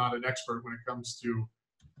 I'm not an expert when it comes to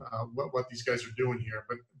what these guys are doing here.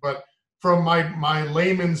 But from my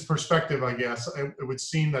layman's perspective, I guess, it would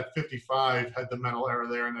seem that 55 had the mental error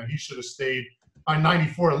there and that he should have stayed on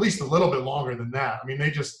 94 at least a little bit longer than that. I mean,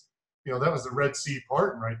 they just, that was the Red Sea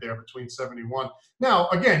parting right there between 71. Now,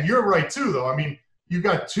 again, you're right too, though. I mean, you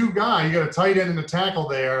got two guys, you got a tight end and a tackle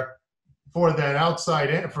there for that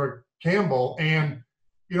outside end for Campbell. And,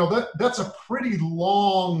 that's a pretty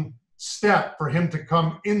long step for him to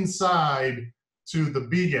come inside to the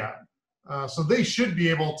B gap. So they should be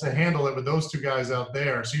able to handle it with those two guys out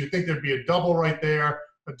there. So you'd think there'd be a double right there,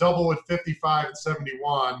 a double with 55 and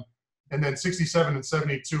 71, and then 67 and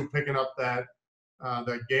 72 picking up that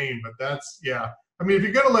game. But that's, yeah. I mean, if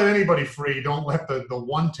you're going to let anybody free, don't let the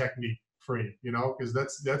one technique free, because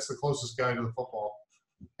that's the closest guy to the football.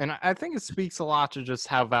 And I think it speaks a lot to just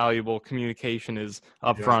how valuable communication is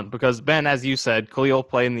up front because, Ben, as you said, Khalil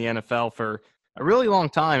played in the NFL for a really long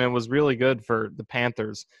time and was really good for the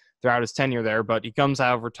Panthers throughout his tenure there, but he comes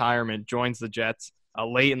out of retirement, joins the Jets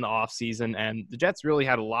late in the offseason, and the Jets really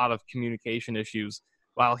had a lot of communication issues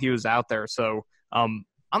while he was out there. So on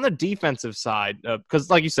the defensive side,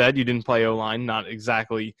 because like you said, you didn't play O-line, not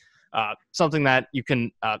exactly something that you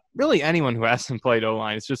can really anyone who hasn't played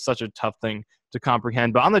O-line, it's just such a tough thing to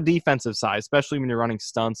comprehend. But on the defensive side, especially when you're running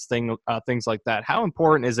stunts, things like that, how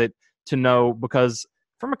important is it to know, because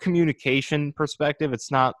from a communication perspective,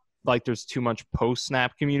 it's not like there's too much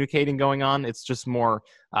post-snap communicating going on. It's just more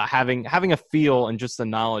having a feel and just the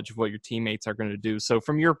knowledge of what your teammates are going to do. So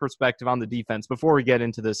from your perspective on the defense, before we get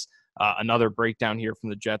into this, another breakdown here from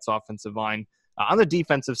the Jets offensive line, on the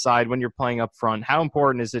defensive side, when you're playing up front, how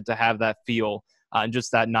important is it to have that feel and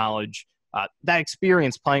just that knowledge, that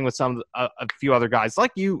experience playing with a few other guys,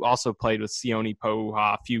 like you also played with Sione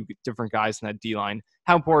Pauha, a few different guys in that D-line.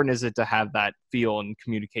 How important is it to have that feel and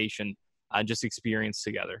communication just experience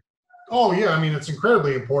together? Oh, yeah. I mean, it's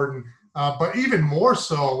incredibly important, but even more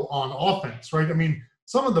so on offense, right? I mean,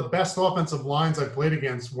 some of the best offensive lines I played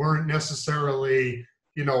against weren't necessarily,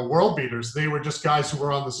 world beaters. They were just guys who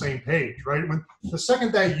were on the same page, right? When the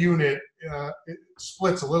second that unit it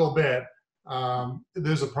splits a little bit,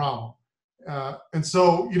 there's a problem. And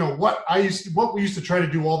so, what we used to try to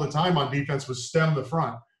do all the time on defense was stem the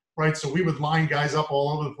front, right? So we would line guys up all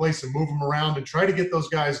over the place and move them around and try to get those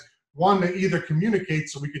guys, one, to either communicate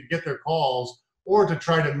so we could get their calls, or to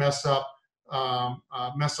try to mess up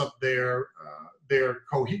their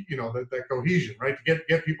cohesion, right? To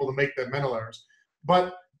get people to make their mental errors.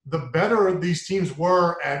 But the better these teams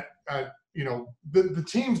were at the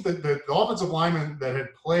teams that the offensive linemen that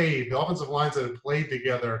had played, the offensive lines that had played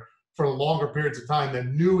together for longer periods of time, that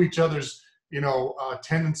knew each other's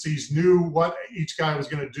tendencies, knew what each guy was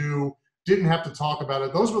going to do, didn't have to talk about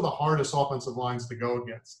it. Those were the hardest offensive lines to go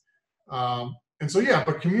against. And so, yeah,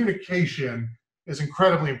 but communication is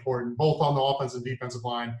incredibly important, both on the offensive and defensive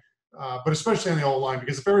line, but especially on the O-line,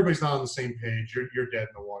 because if everybody's not on the same page, you're dead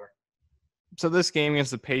in the water. So this game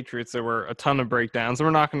against the Patriots, there were a ton of breakdowns. We're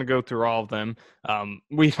not going to go through all of them.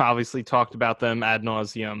 We've obviously talked about them ad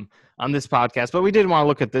nauseum on this podcast, but we did want to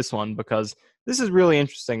look at this one because this is a really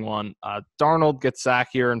interesting one. Darnold gets sacked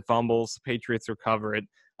here and fumbles. The Patriots recover it,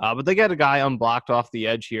 but they get a guy unblocked off the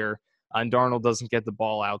edge here, and Darnold doesn't get the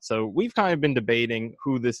ball out. So we've kind of been debating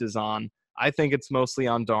who this is on. I think it's mostly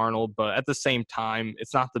on Darnold, but at the same time,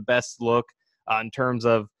 it's not the best look in terms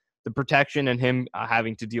of the protection and him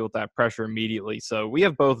having to deal with that pressure immediately. So we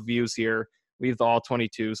have both views here. We have the all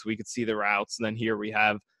 22, so we could see the routes. And then here we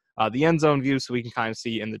have the end zone view, so we can kind of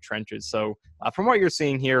see in the trenches. So from what you're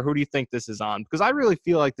seeing here, who do you think this is on? Because I really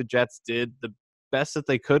feel like the Jets did the best that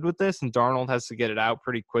they could with this, and Darnold has to get it out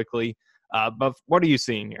pretty quickly. But what are you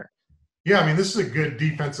seeing here? Yeah, I mean, this is a good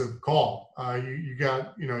defensive call. You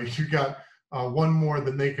got one more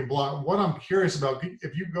than they can block. What I'm curious about,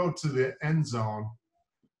 if you go to the end zone,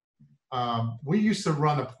 We used to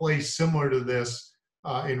run a play similar to this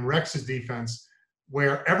in Rex's defense,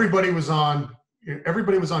 where everybody was on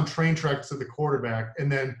train tracks to the quarterback,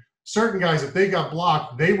 and then certain guys, if they got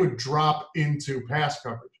blocked, they would drop into pass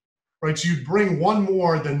coverage, right? So you'd bring one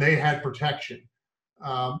more than they had protection,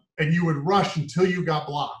 and you would rush until you got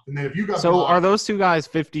blocked, and then if you got so blocked, are those two guys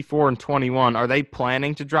 54 and 21? Are they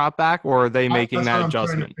planning to drop back, or are they making that I'm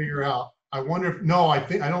adjustment? trying to figure out. I wonder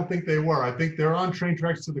if I don't think they were. I think they're on train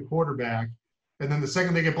tracks to the quarterback, and then the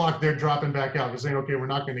second they get blocked, they're dropping back out. They're saying, okay, we're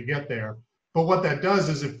not going to get there. But what that does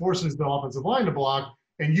is it forces the offensive line to block,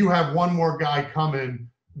 and you have one more guy coming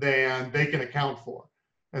than they can account for.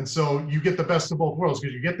 And so you get the best of both worlds,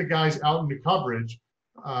 because you get the guys out into coverage,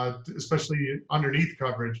 especially underneath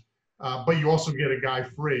coverage, but you also get a guy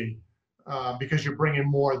free because you're bringing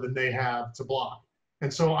more than they have to block.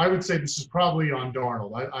 And so I would say this is probably on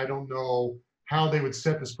Darnold. I don't know how they would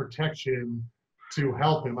set this protection to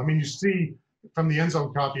help him. I mean, you see from the end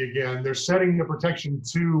zone copy again, they're setting the protection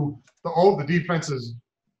to the defense's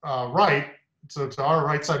right, so to our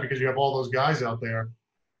right side, because you have all those guys out there.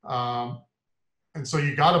 And so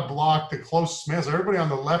you got to block the closest man. So everybody on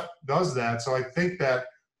the left does that. So I think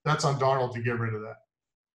that's on Darnold to get rid of that.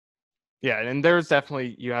 Yeah, and there's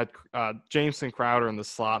definitely, you had Jameson Crowder in the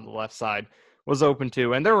slot on the left side was open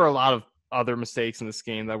too. And there were a lot of other mistakes in this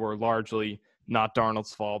game that were largely not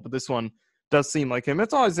Darnold's fault. But this one does seem like him.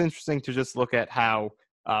 It's always interesting to just look at how,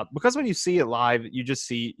 because when you see it live, you just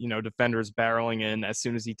see, defenders barreling in as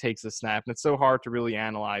soon as he takes a snap. And it's so hard to really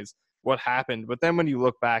analyze what happened. But then when you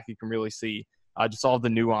look back, you can really see just all the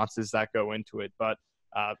nuances that go into it. But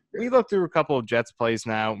we looked through a couple of Jets plays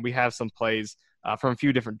now. We have some plays from a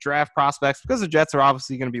few different draft prospects, because the Jets are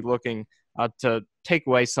obviously going to be looking to take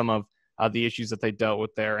away some of the issues that they dealt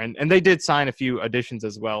with there. And they did sign a few additions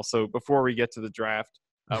as well. So before we get to the draft,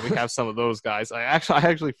 we have some of those guys. I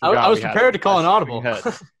actually forgot. I was prepared to call an audible.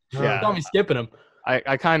 Yeah. Saw me skipping him.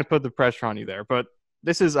 I kind of put the pressure on you there. But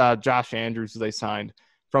this is Josh Andrews, who they signed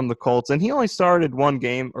from the Colts. And he only started one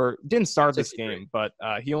game, or didn't start this game, but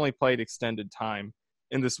he only played extended time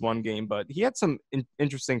in this one game. But he had some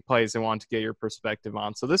interesting plays I wanted to get your perspective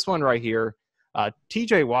on. So this one right here,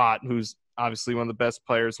 TJ Watt, who's obviously one of the best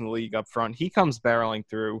players in the league up front, he comes barreling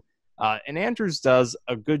through. And Andrews does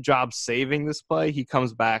a good job saving this play. He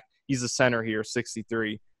comes back. He's a center here,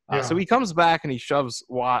 63. So he comes back and he shoves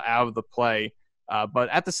Watt out of the play. But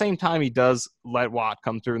at the same time, he does let Watt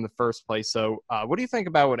come through in the first place. So what do you think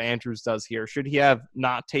about what Andrews does here? Should he have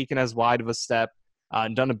not taken as wide of a step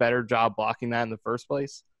and done a better job blocking that in the first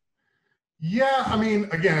place? Yeah, I mean,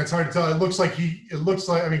 again, it's hard to tell. It looks like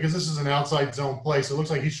because this is an outside zone play, so it looks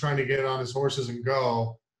like he's trying to get on his horses and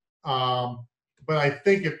go. But I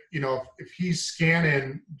think if he's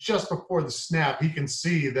scanning just before the snap, he can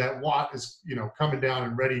see that Watt is, coming down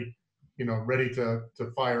and ready to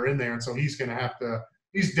fire in there. And so he's going to have to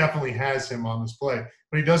 – he definitely has him on this play.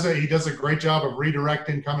 But he does a great job of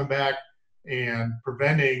redirecting, coming back, and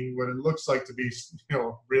preventing what it looks like to be,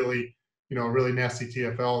 really nasty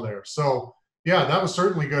TFL there. So, yeah, that was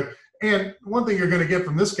certainly good. And one thing you're going to get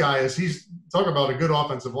from this guy is he's – talk about a good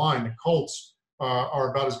offensive line. The Colts are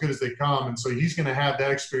about as good as they come. And so he's going to have that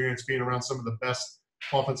experience being around some of the best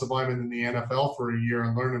offensive linemen in the NFL for a year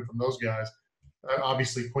and learning from those guys.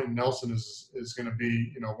 Obviously, Quentin Nelson is going to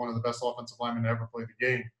be, one of the best offensive linemen to ever play the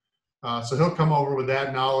game. So he'll come over with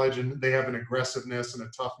that knowledge, and they have an aggressiveness and a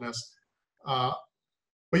toughness.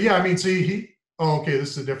 But yeah, I mean, see, okay,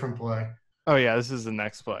 this is a different play. Oh yeah, this is the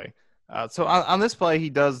next play. So on this play, he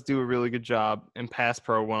does do a really good job in pass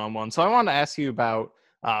pro one-on-one. So I wanted to ask you about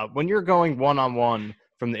when you're going one-on-one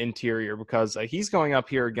from the interior, because he's going up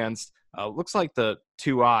here against looks like the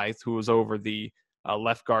 2 eyes who was over the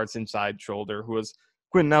left guard's inside shoulder, who was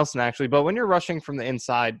Quentin Nelson actually. But when you're rushing from the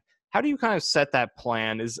inside, how do you kind of set that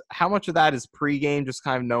plan? How much of that is pregame, just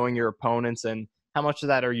kind of knowing your opponents, and how much of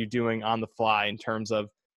that are you doing on the fly in terms of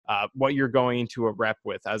what you're going into a rep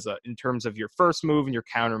with in terms of your first move and your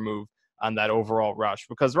counter move on that overall rush?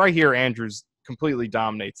 Because right here, Andrews completely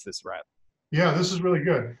dominates this rep. Yeah, this is really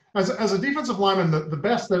good. As a defensive lineman, the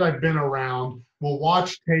best that I've been around will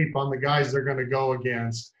watch tape on the guys they're going to go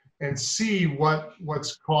against and see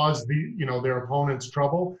what's caused their opponent's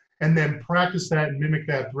trouble, and then practice that and mimic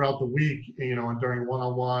that throughout the week, and during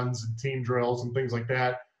one-on-ones and team drills and things like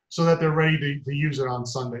that, so that they're ready to use it on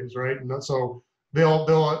Sundays, right? And so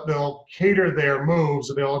they'll cater their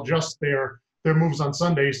moves, they'll adjust their moves on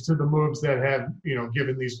Sundays to the moves that have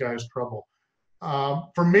given these guys trouble.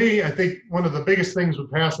 For me, I think one of the biggest things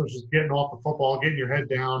with pass rush is getting off the football, getting your head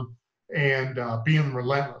down, and being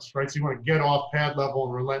relentless, right? So you want to get off pad level,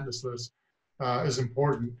 and relentlessness is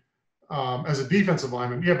important. as a defensive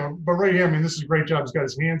lineman. Yeah, but right here, I mean, this is a great job. He's got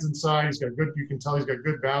his hands inside. He's got good. You can tell he's got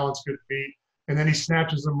good balance, good feet, and then he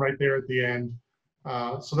snatches them right there at the end.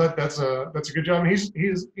 So that's a good job. I mean,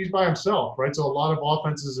 he's by himself, right? So a lot of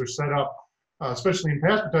offenses are set up, especially in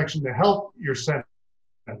pass protection, to help your center,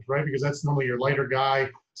 right? Because that's normally your lighter guy,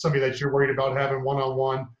 somebody that you're worried about having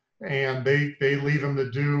one-on-one, and they leave him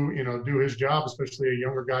to do his job, especially a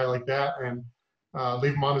younger guy like that, and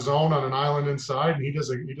leave him on his own on an island inside, and he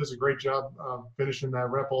does a great job finishing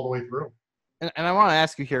that rep all the way through. And I want to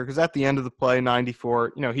ask you here, because at the end of the play,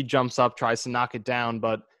 94, he jumps up, tries to knock it down,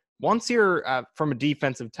 but once you're from a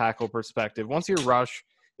defensive tackle perspective, once your rush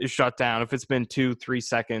is shut down, if it's been 2-3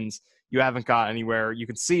 seconds, you haven't got anywhere. You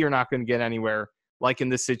can see you're not going to get anywhere, like in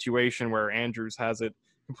this situation where Andrews has it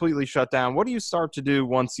completely shut down. What do you start to do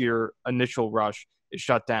once your initial rush is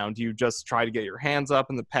shut down? Do you just try to get your hands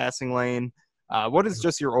up in the passing lane? What is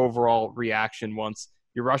just your overall reaction once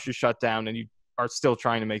your rush is shut down and you are still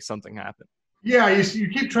trying to make something happen? Yeah, you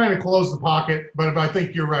keep trying to close the pocket, but I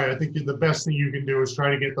think you're right. I think the best thing you can do is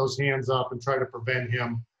try to get those hands up and try to prevent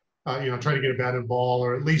him, try to get a batted ball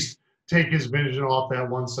or at least take his vision off that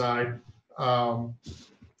one side.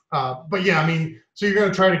 But yeah, I mean, so you're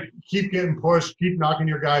going to try to keep getting pushed, keep knocking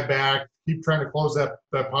your guy back, keep trying to close that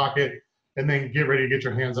pocket, and then get ready to get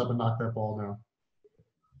your hands up and knock that ball down.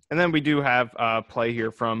 And then we do have a play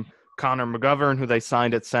here from Connor McGovern, who they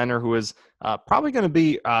signed at center, who is probably going to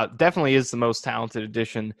be definitely is the most talented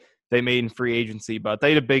addition they made in free agency. But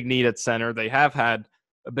they had a big need at center. They have had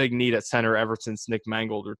a big need at center ever since Nick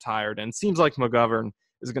Mangold retired. And it seems like McGovern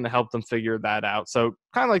is going to help them figure that out. So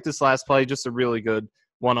kind of like this last play, just a really good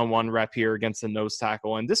one-on-one rep here against the nose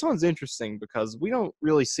tackle. And this one's interesting because we don't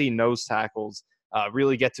really see nose tackles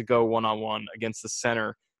really get to go one-on-one against the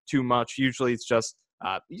center too much. Usually it's just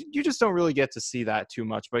you just don't really get to see that too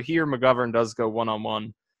much. But here McGovern does go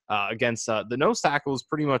one-on-one against the nose tackle is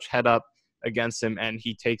pretty much head up against him, and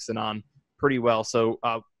he takes it on pretty well. So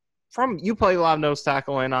you play a lot of nose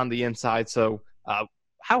tackle and on the inside. So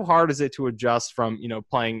how hard is it to adjust from,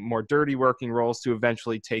 playing more dirty working roles to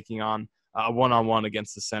eventually taking on a one-on-one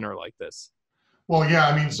against the center like this? Well, yeah,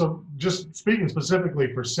 I mean, so just speaking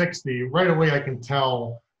specifically for 60, right away I can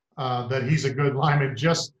tell that he's a good lineman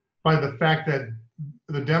just by the fact that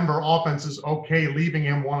the Denver offense is okay leaving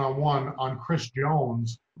him one-on-one on Chris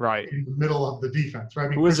Jones right in the middle of the defense. Right? I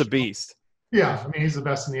mean, who is a beast. Yeah, I mean, he's the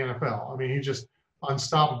best in the NFL. I mean, he's just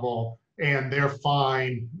unstoppable, and they're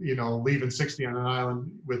fine, leaving 60 on an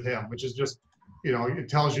island with him, which is just, it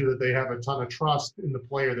tells you that they have a ton of trust in the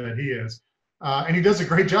player that he is. And he does a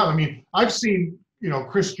great job. I mean, I've seen,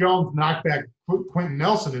 Chris Jones knock back Quentin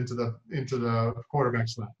Nelson into the quarterback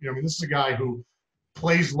slot. I mean, this is a guy who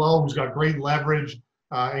plays low, who's got great leverage,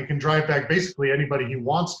 and can drive back basically anybody he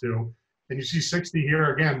wants to. And you see 60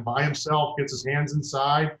 here again by himself, gets his hands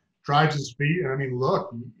inside, drives his feet. And I mean,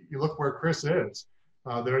 you look where Chris is.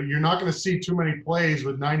 You're not going to see too many plays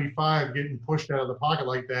with 95 getting pushed out of the pocket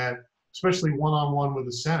like that, especially one-on-one with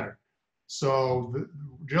the center. So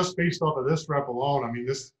just based off of this rep alone, I mean,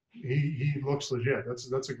 he looks legit.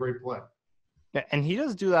 That's a great play. Yeah, and he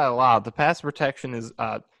does do that a lot. The pass protection is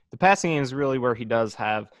the passing game is really where he does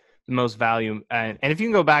have the most value. And if you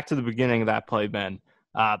can go back to the beginning of that play, Ben,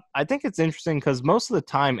 I think it's interesting because most of the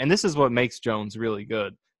time, and this is what makes Jones really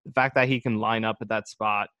good, the fact that he can line up at that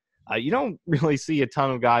spot. You don't really see a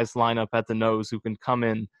ton of guys line up at the nose who can come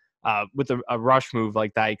in with a rush move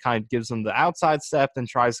like that. He kind of gives them the outside step and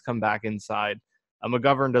tries to come back inside.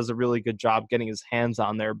 McGovern does a really good job getting his hands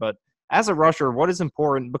on there. But as a rusher, what is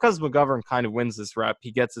important, because McGovern kind of wins this rep,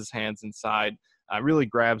 he gets his hands inside, really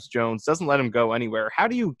grabs Jones, doesn't let him go anywhere. How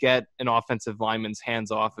do you get an offensive lineman's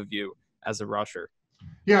hands off of you as a rusher?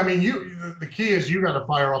 Yeah, I mean, the key is you got to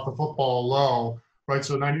fire off the football low, right?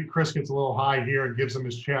 So Chris gets a little high here and gives him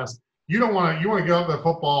his chest. You want to get off the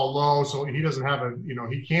football low so he doesn't have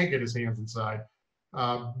he can't get his hands inside.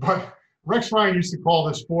 But Rex Ryan used to call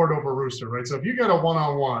this Ford over Rooster, right? So if you got a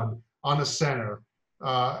one-on-one on the center,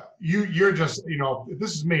 you're just, if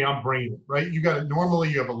this is me, I'm bringing it, right? Normally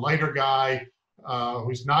you have a lighter guy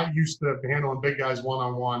who's not used to handling big guys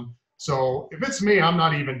one-on-one. So if it's me, I'm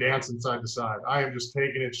not even dancing side to side. I am just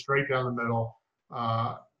taking it straight down the middle,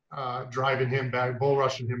 driving him back, bull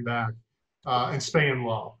rushing him back, and staying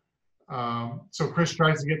low. So Chris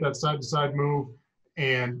tries to get that side-to-side move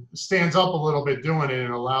and stands up a little bit doing it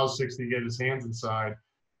and allows 60 to get his hands inside.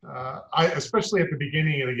 Especially at the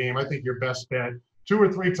beginning of the game, I think your best bet, 2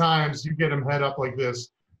 or 3 times you get him head up like this,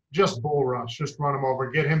 just bull rush, just run him over,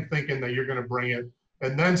 get him thinking that you're going to bring it,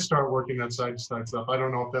 and then start working that side-to-side stuff. I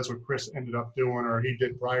don't know if that's what Chris ended up doing or he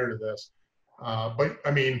did prior to this. But,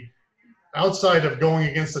 I mean, outside of going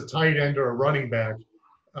against a tight end or a running back,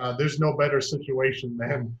 there's no better situation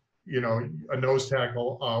than, a nose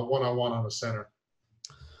tackle one-on-one on a center.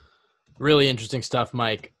 Really interesting stuff,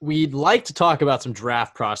 Mike. We'd like to talk about some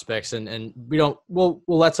draft prospects, and we'll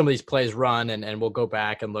let some of these plays run, and we'll go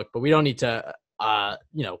back and look, but we don't need to,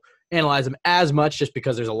 analyze them as much just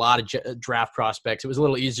because there's a lot of draft prospects. It was a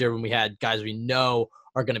little easier when we had guys we know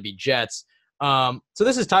are going to be Jets. So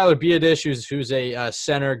this is Tyler Biadasz, who's a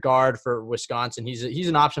center guard for Wisconsin. He's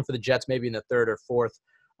an option for the Jets, maybe in the third or fourth.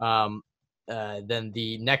 Then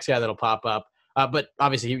the next guy that'll pop up. But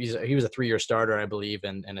obviously he was a 3-year starter, I believe,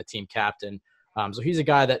 and a team captain. So he's a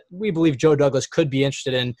guy that we believe Joe Douglas could be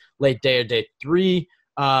interested in late day or day 3.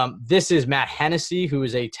 This is Matt Hennessy, who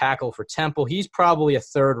is a tackle for Temple. He's probably a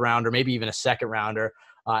 3rd rounder, maybe even a 2nd rounder.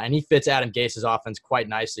 And he fits Adam Gase's offense quite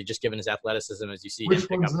nicely, just given his athleticism, as you see. Which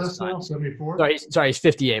one's this now, 74? Sorry, he's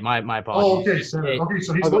 58. My apologies. Oh, okay, center. Okay,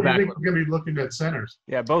 so he's going to be looking at centers.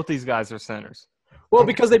 Yeah, both these guys are centers. Well,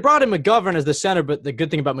 because they brought in McGovern as the center, but the good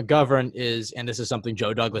thing about McGovern is, and this is something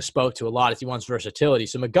Joe Douglas spoke to a lot, is he wants versatility.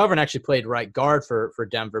 So McGovern actually played right guard for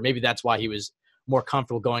Denver. Maybe that's why he was more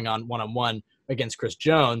comfortable going on one-on-one against Chris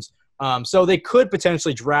Jones. So they could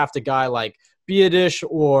potentially draft a guy like Biadasz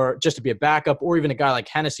or just to be a backup, or even a guy like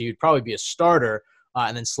Hennessy who'd probably be a starter,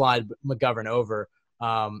 and then slide McGovern over.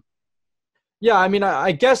 Yeah, I mean,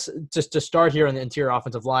 I guess just to start here on the interior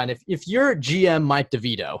offensive line, if you're GM Mike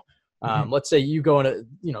DeVito, let's say you go in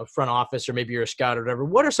a front office, or maybe you're a scout or whatever,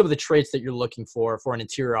 what are some of the traits that you're looking for an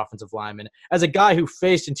interior offensive lineman? As a guy who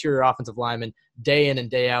faced interior offensive linemen day in and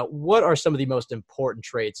day out, what are some of the most important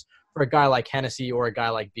traits for a guy like Hennessy or a guy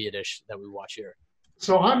like Biadasz that we watch here?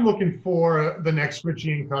 So I'm looking for the next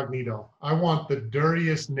Richie Incognito. I want the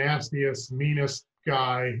dirtiest, nastiest, meanest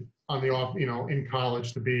guy on the in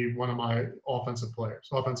college to be one of my offensive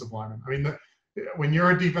linemen. I mean, when you're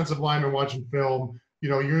a defensive lineman watching film,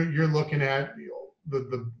 you're looking at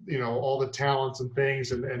the all the talents and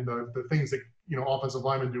things and the things that offensive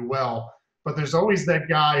linemen do well. But there's always that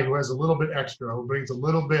guy who has a little bit extra, who brings a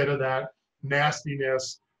little bit of that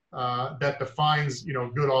nastiness that defines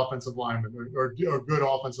good offensive linemen, or good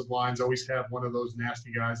offensive lines always have one of those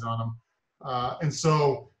nasty guys on them. And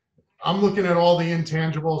so I'm looking at all the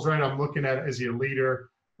intangibles, right? I'm looking at, is he a leader?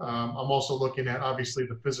 I'm also looking at obviously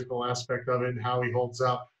the physical aspect of it and how he holds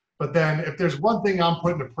up. But then if there's one thing I'm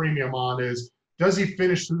putting a premium on is, does he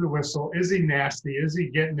finish through the whistle? Is he nasty? Is he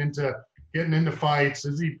getting into fights?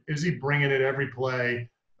 Is he bringing it every play?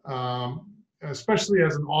 Especially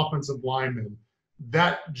as an offensive lineman,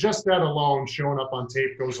 that alone showing up on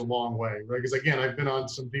tape goes a long way, right? Because again, I've been on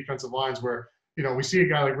some defensive lines where we see a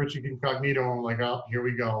guy like Richie Incognito and we're like, oh, here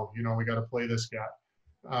we go. We got to play this guy,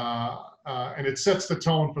 and it sets the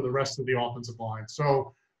tone for the rest of the offensive line.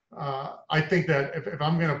 So. I think that if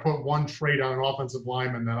I'm going to put one trait on an offensive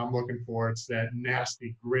lineman that I'm looking for, it's that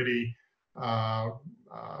nasty, gritty,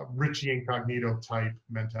 Richie Incognito type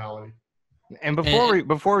mentality. And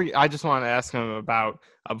before we, I just want to ask him about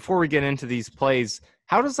before we get into these plays,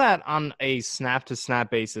 how does that on a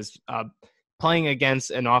snap-to-snap basis, playing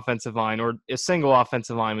against an offensive line or a single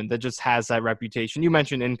offensive lineman that just has that reputation? You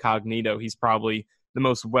mentioned Incognito; he's probably the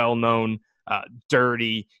most well-known.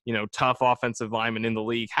 Dirty, tough offensive lineman in the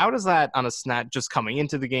league. How does that on a snap, just coming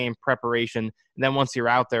into the game, preparation, and then once you're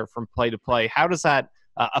out there from play to play, how does that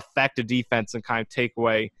affect a defense and kind of take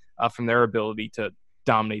away from their ability to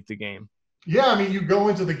dominate the game? Yeah, I mean, you go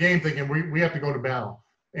into the game thinking we have to go to battle,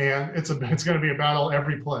 and it's going to be a battle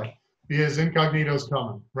every play because Incognito's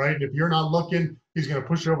coming, right? And if you're not looking, he's going to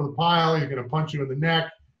push you over the pile. He's going to punch you in the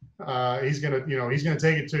neck. He's going to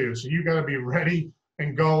take it to you. So you got to be ready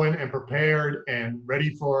and going and prepared and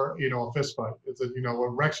ready for a fist fight. It's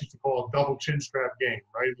what Rex used to call a double chin strap game,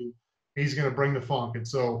 right? He's going to bring the funk, and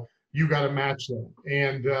so you got to match that.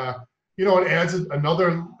 And it adds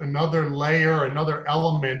another layer, another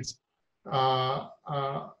element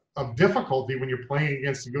of difficulty when you're playing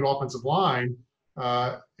against a good offensive line.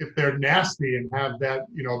 If they're nasty and have that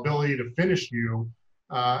ability to finish you.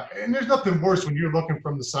 And there's nothing worse when you're looking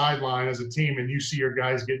from the sideline as a team and you see your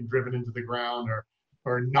guys getting driven into the ground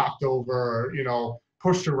or knocked over, or,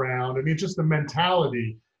 pushed around. I mean, just the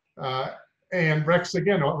mentality. And Rex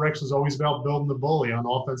is always about building the bully on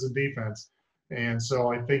offense and defense. And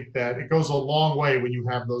so I think that it goes a long way when you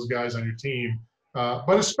have those guys on your team,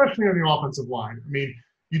 but especially on the offensive line. I mean,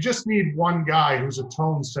 you just need one guy who's a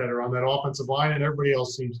tone setter on that offensive line, and everybody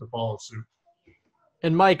else seems to follow suit.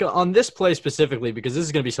 And Mike, on this play specifically, because this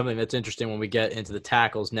is going to be something that's interesting when we get into the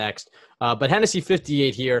tackles next, but Hennessy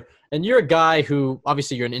 58 here, and you're a guy who,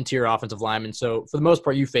 obviously you're an interior offensive lineman, so for the most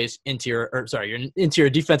part you face you're an interior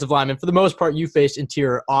defensive lineman. For the most part you face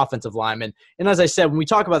interior offensive linemen. And as I said, when we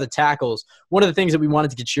talk about the tackles, one of the things that we wanted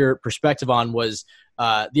to get your perspective on was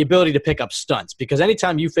the ability to pick up stunts, because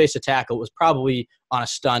anytime you face a tackle, it was probably on a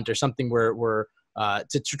stunt or something where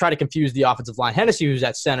to try to confuse the offensive line. Hennessy, who's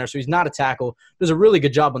at center, so he's not a tackle, does a really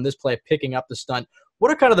good job on this play of picking up the stunt.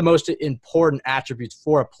 What are kind of the most important attributes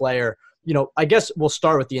for a player? I guess we'll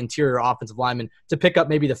start with the interior offensive lineman to pick up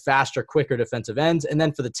maybe the faster, quicker defensive ends. And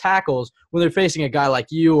then for the tackles, when they're facing a guy like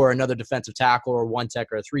you or another defensive tackle or one tech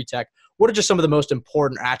or a three tech, what are just some of the most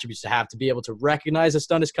important attributes to have to be able to recognize a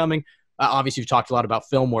stunt is coming? Obviously, you've talked a lot about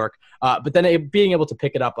film work, but then being able to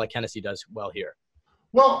pick it up like Hennessy does well here.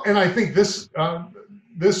 Well, and I think this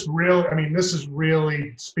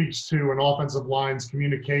really speaks to an offensive line's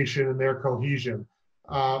communication and their cohesion,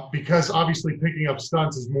 because obviously picking up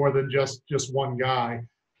stunts is more than just one guy.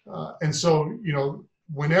 And so,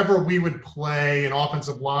 whenever we would play an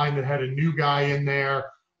offensive line that had a new guy in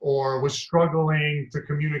there or was struggling to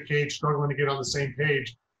communicate, struggling to get on the same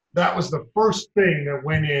page, that was the first thing that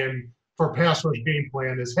went in for pass rush game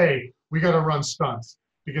plan is, hey, we got to run stunts,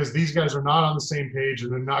 because these guys are not on the same page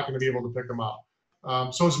and they're not going to be able to pick them up.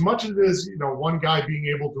 So as much as it is, one guy being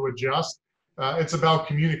able to adjust, it's about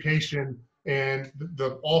communication and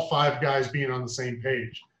all five guys being on the same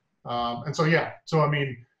page. You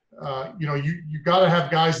got to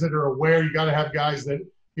have guys that are aware. You got to have guys that,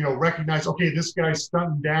 recognize, okay, this guy's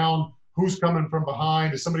stunting down. Who's coming from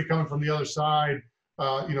behind? Is somebody coming from the other side?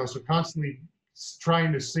 So constantly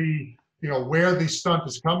trying to see, where the stunt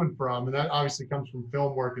is coming from, and that obviously comes from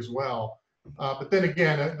film work as well. But then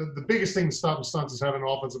again, the biggest thing to stop the stunts is having an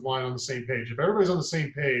offensive line on the same page. If everybody's on the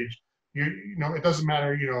same page, it doesn't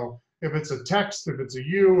matter, if it's a text, if it's a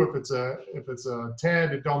you, if it's a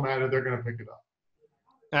Ted, it don't matter. They're going to pick it up.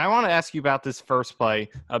 And I want to ask you about this first play,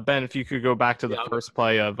 Ben. If you could go back to the first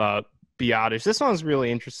play of Biotish, this one's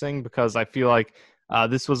really interesting because I feel like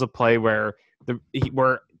this was a play where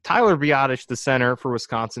Tyler Biotish, the center for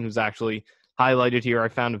Wisconsin, who's actually highlighted here. I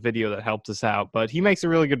found a video that helped us out, but he makes a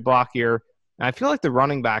really good block here. And I feel like the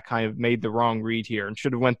running back kind of made the wrong read here and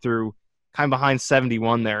should have went through kind of behind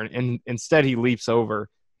 71 there. And instead he leaps over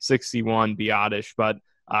 61 Biotish. But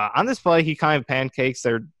on this play, he kind of pancakes.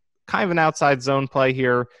 They're kind of an outside zone play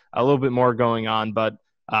here, a little bit more going on. But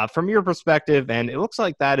from your perspective, and it looks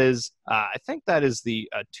like that is, I think that is the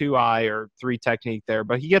 2-eye or 3 technique there,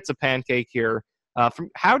 but he gets a pancake here.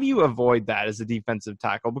 How do you avoid that as a defensive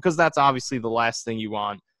tackle? Because that's obviously the last thing you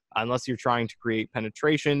want, unless you're trying to create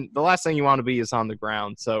penetration. The last thing you want to be is on the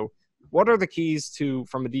ground. So what are the keys to,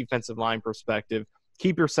 from a defensive line perspective,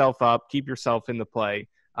 keep yourself up, keep yourself in the play,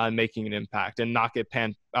 making an impact, and not get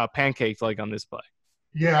pancaked like on this play?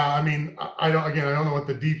 Yeah, I mean, I don't know what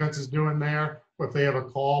the defense is doing there, if they have a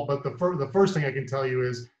call, but the first thing I can tell you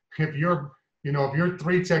is if you're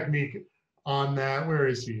 3 technique on that, where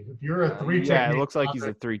is he? If you're a 3 technique. Yeah, it looks like he's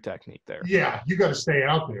a 3 technique there. Yeah, you got to stay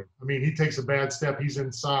out there. I mean, he takes a bad step, he's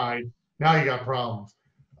inside. Now you got problems.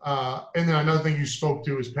 And then another thing you spoke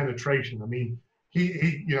to is penetration. I mean,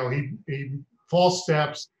 he false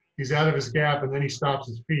steps, he's out of his gap, and then he stops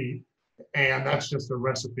his feet, and that's just a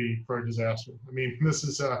recipe for a disaster. I mean, this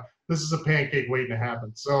is a pancake waiting to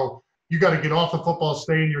happen. So you got to get off the football,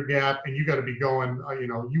 stay in your gap, and you got to be going.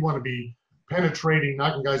 You want to be penetrating,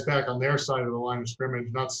 knocking guys back on their side of the line of scrimmage,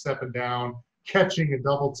 not stepping down, catching a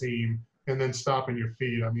double team, and then stopping your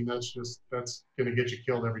feet. I mean, that's going to get you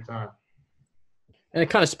killed every time. And it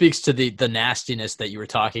kind of speaks to the nastiness that you were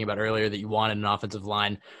talking about earlier that you want in an offensive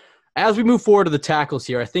line. As we move forward to the tackles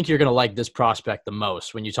here, I think you're going to like this prospect the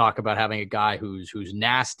most when you talk about having a guy who's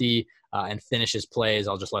nasty and finishes plays.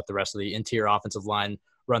 I'll just let the rest of the interior offensive line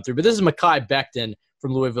run through. But this is Mekhi Becton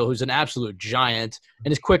from Louisville, who's an absolute giant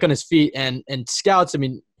and is quick on his feet. And scouts, I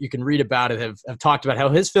mean, you can read about it, have talked about how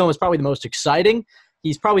his film is probably the most exciting.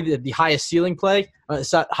 He's probably the highest ceiling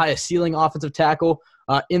highest ceiling offensive tackle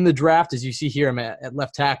in the draft, as you see here at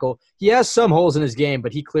left tackle. He has some holes in his game,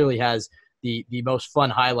 but he clearly has the most fun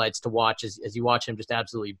highlights to watch as you watch him just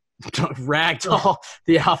absolutely ragdoll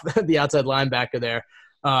the outside linebacker there.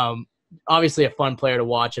 Obviously a fun player to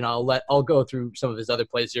watch, and I'll go through some of his other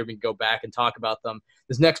plays here. We can go back and talk about them.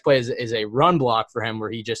 This next play is a run block for him where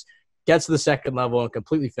he just gets to the second level and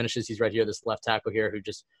completely finishes. He's right here, this left tackle here, who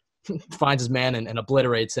just finds his man and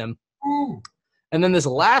obliterates him. Ooh. And then this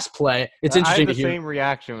last play, it's interesting to hear. I had the same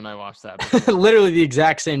reaction when I watched that. Literally the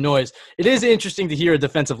exact same noise. It is interesting to hear a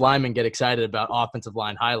defensive lineman get excited about offensive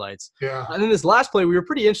line highlights. Yeah. And then this last play, we were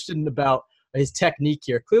pretty interested in about his technique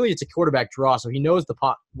here. Clearly, it's a quarterback draw, so he knows the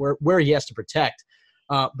pot where he has to protect.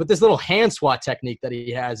 But this little hand swat technique that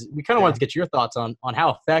he has, we kind of wanted to get your thoughts on how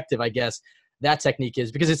effective, I guess, that technique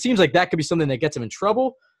is, because it seems like that could be something that gets him in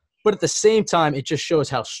trouble. But at the same time, it just shows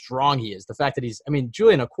how strong he is. The fact that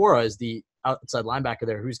Julian Okwara is the outside linebacker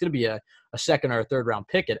there, who's going to be a second or a third round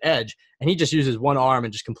pick at edge, and he just uses one arm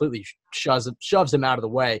and just completely shoves him out of the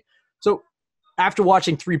way. So after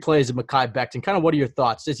watching 3 plays of Mekhi Becton, kind of what are your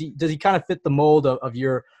thoughts? Does he kind of fit the mold of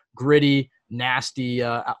your gritty, nasty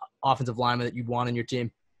offensive lineman that you'd want in your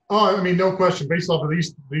team? Oh, I mean, no question. Based off of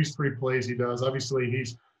these 3 plays he does, obviously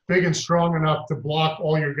he's big and strong enough to block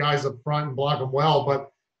all your guys up front and block them well. But,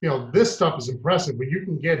 this stuff is impressive. When you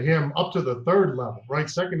can get him up to the 3rd level, right,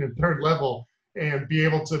 2nd and 3rd level, and be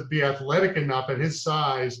able to be athletic enough at his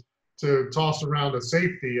size to toss around a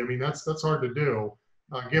safety, I mean, that's hard to do,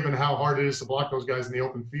 given how hard it is to block those guys in the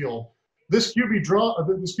open field. This QB draw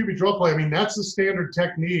play, I mean, that's the standard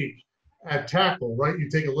technique at tackle, right? You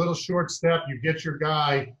take a little short step, you get your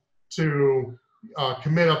guy to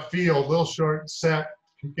commit upfield, little short set,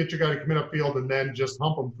 get your guy to commit upfield, and then just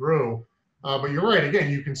hump them through. But you're right. Again,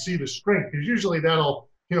 you can see the strength, because usually that'll,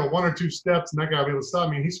 1 or 2 steps, and that guy will be able to stop.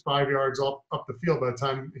 I mean, he's 5 yards up the field by the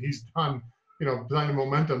time he's done, by the time the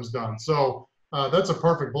momentum's done. So that's a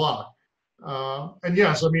perfect block. And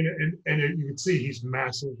yes, I mean, and you can see he's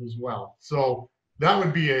massive as well. So that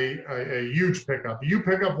would be a huge pickup. You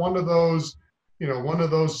pick up one of those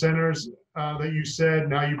centers that you said,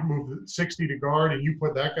 now you move 60 to guard, and you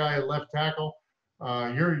put that guy at left tackle,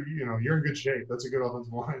 you're in good shape. That's a good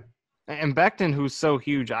offensive line. And Becton, who's so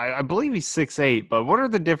huge, I believe he's 6'8", but what are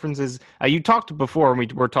the differences? You talked before, we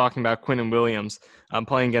were talking about Quinnen Williams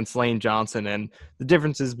playing against Lane Johnson, and the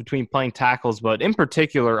differences between playing tackles, but in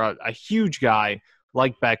particular, a huge guy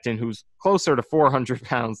like Becton, who's closer to 400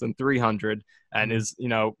 pounds than 300, and is,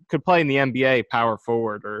 could play in the NBA power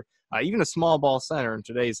forward, or even a small ball center in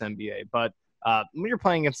today's NBA. But when you're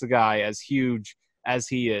playing against a guy as huge as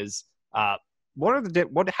he is,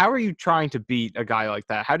 how are you trying to beat a guy like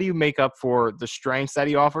that? How do you make up for the strengths that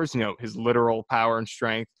he offers, his literal power and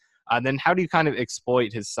strength? Then how do you kind of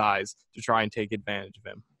exploit his size to try and take advantage of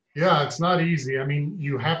him? Yeah, it's not easy. I mean,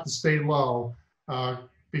 you have to stay low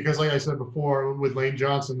because, like I said before, with Lane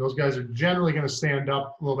Johnson, those guys are generally going to stand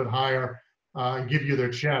up a little bit higher and give you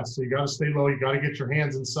their chest. So you got to stay low. You got to get your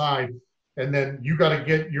hands inside, and then you got to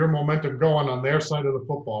get your momentum going on their side of the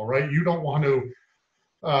football, right? You don't want to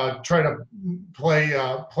try to play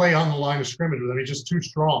on the line of scrimmage with him. He's just too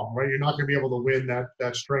strong, right? You're not going to be able to win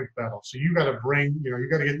that strength battle. So you got to you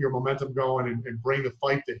got to get your momentum going and bring the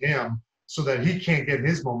fight to him so that he can't get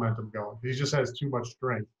his momentum going. He just has too much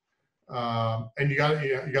strength. And you got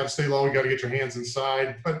to stay low. You got to get your hands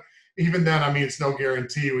inside. But even then, I mean, it's no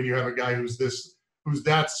guarantee when you have a guy who's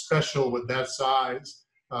that special with that size,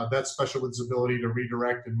 that special with his ability to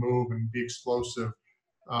redirect and move and be explosive.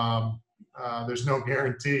 There's no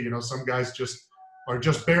guarantee. Some guys are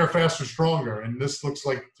just bigger, faster, stronger. And this looks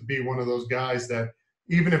like to be one of those guys that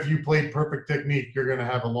even if you played perfect technique, you're going to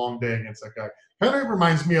have a long day against that guy. Kind of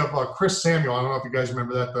reminds me of Chris Samuel. I don't know if you guys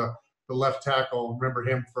remember that, the left tackle. Remember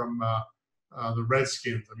him from the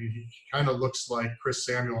Redskins. I mean, he kind of looks like Chris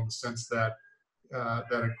Samuel in the sense that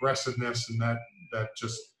that aggressiveness and that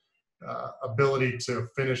just ability to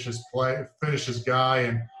finish his guy.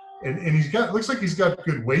 And looks like he's got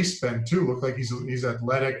good waist bend too. Looks like he's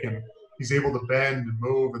athletic and he's able to bend and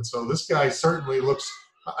move. And so this guy certainly looks.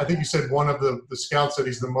 I think you said one of the scouts said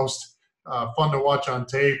he's the most fun to watch on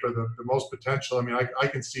tape, or the most potential. I mean, I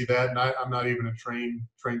can see that, and I'm not even a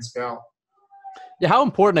trained scout. Yeah, how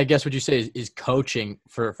important, I guess, would you say is coaching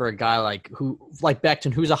for a guy like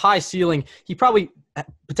Becton, who's a high ceiling? He probably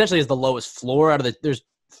potentially has the lowest floor out of there's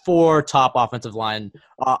 4 top offensive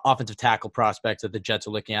tackle prospects that the Jets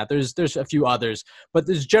are looking at. There's a few others, but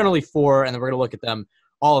there's generally 4, and then we're going to look at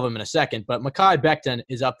all of them in a second. But Mekhi Becton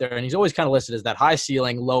is up there, and he's always kind of listed as that high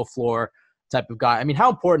ceiling, low floor type of guy. I mean, how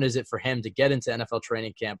important is it for him to get into NFL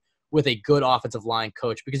training camp with a good offensive line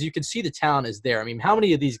coach? Because you can see the talent is there. I mean, how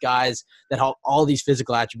many of these guys that have all these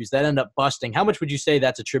physical attributes that end up busting, how much would you say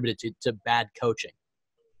that's attributed to bad coaching?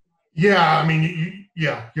 Yeah, I mean,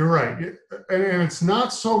 you're right. And it's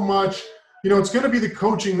not so much, it's going to be the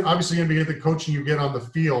coaching, obviously going to be the coaching you get on the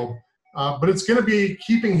field, but it's going to be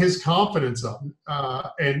keeping his confidence up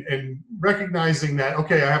and recognizing that,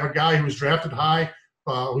 okay, I have a guy who was drafted high,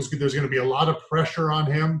 there's going to be a lot of pressure on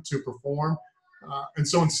him to perform. And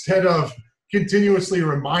so instead of continuously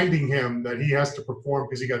reminding him that he has to perform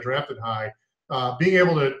because he got drafted high, being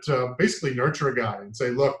able to basically nurture a guy and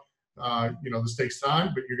say, look, this takes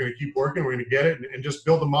time, but you're going to keep working. We're going to get it, and just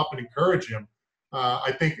build him up and encourage him.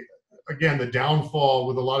 I think, again, the downfall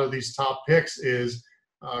with a lot of these top picks is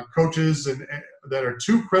coaches that are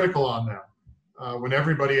too critical on them when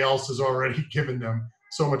everybody else has already given them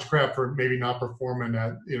so much crap for maybe not performing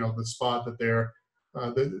at the spot that they're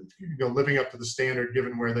living up to the standard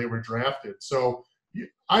given where they were drafted. So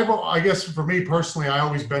I guess for me personally, I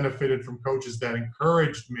always benefited from coaches that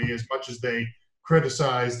encouraged me as much as they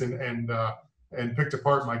criticized and picked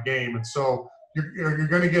apart my game. And so you're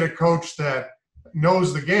going to get a coach that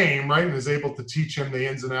knows the game, right, and is able to teach him the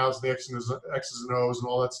ins and outs, the X's and O's and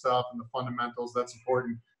all that stuff, and the fundamentals. That's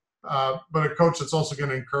important. But a coach that's also going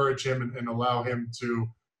to encourage him and allow him to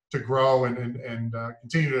grow and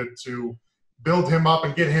continue to build him up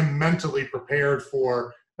and get him mentally prepared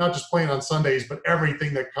for not just playing on Sundays, but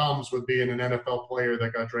everything that comes with being an NFL player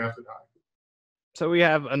that got drafted high. So we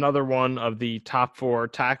have another one of the top 4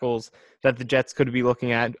 tackles that the Jets could be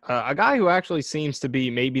looking at, a guy who actually seems to be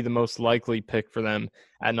maybe the most likely pick for them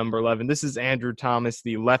at number 11. This is Andrew Thomas,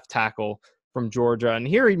 the left tackle from Georgia. And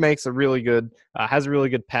here he makes a really good, has a really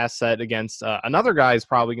good pass set against another guy who's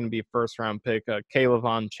probably going to be a first-round pick,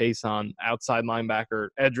 Kayvon Chason, outside linebacker,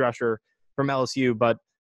 edge rusher from LSU. But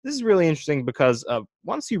this is really interesting because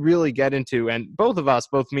once you really get into, and both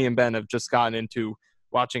me and Ben have just gotten into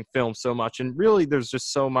watching film so much, and really there's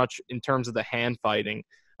just so much in terms of the hand fighting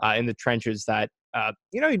in the trenches that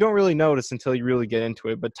you don't really notice until you really get into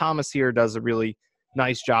it. But Thomas here does a really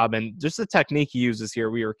nice job, and just the technique he uses here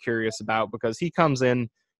we were curious about, because he comes in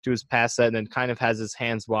to his pass set and then kind of has his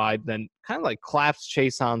hands wide, then kind of like claps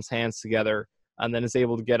Chason's hands together and then is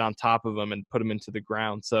able to get on top of him and put him into the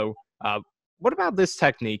ground. So what about this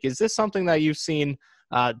technique? Is this something that you've seen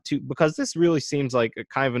because this really seems like a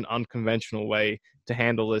kind of an unconventional way to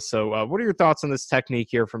handle this. So what are your thoughts on this technique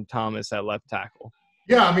here from Thomas at left tackle?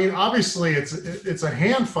 Yeah, I mean, obviously it's a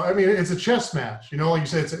hand fight. I mean, it's a chess match. Like you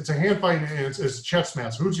said, it's a hand fight and it's a chess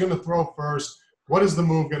match. Who's going to throw first? What is the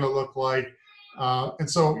move going to look like? And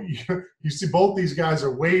so you see both these guys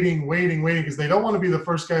are waiting because they don't want to be the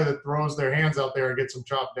first guy that throws their hands out there and gets them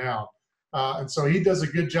chopped down. And so he does a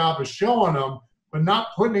good job of showing them, but not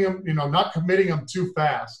putting them, not committing them too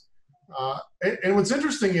fast. And what's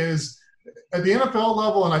interesting is at the NFL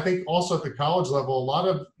level, and I think also at the college level, a lot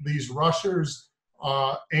of these rushers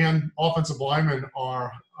and offensive linemen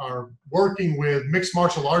are working with mixed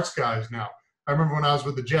martial arts guys now. I remember when I was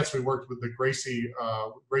with the Jets, we worked with the Gracie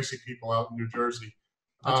people out in New Jersey,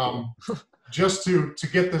 just to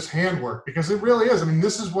get this hand work, because it really is. I mean,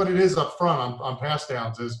 this is what it is up front on pass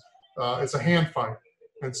downs is it's a hand fight,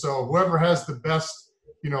 and so whoever has the best,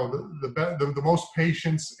 the most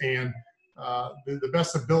patience and the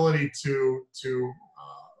best ability to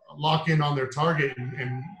lock in on their target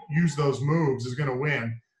and use those moves is going to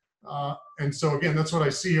win. And so, again, that's what I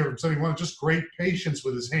see here from 71, just great patience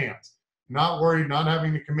with his hands. Not worried, not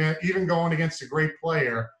having to commit, even going against a great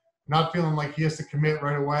player, not feeling like he has to commit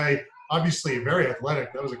right away. Obviously, very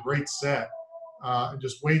athletic. That was a great set. And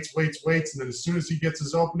just waits. And then as soon as he gets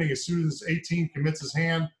his opening, as soon as 18 commits his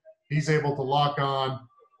hand, he's able to lock on,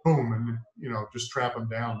 boom, and, just trap him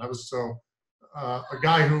down. That was so a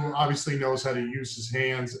guy who obviously knows how to use his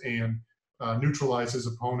hands and neutralize his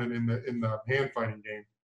opponent in the hand fighting game.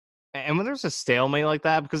 And when there's a stalemate like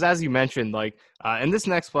that, because as you mentioned, like in this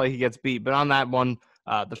next play he gets beat, but on that one,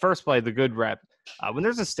 the first play, the good rep, when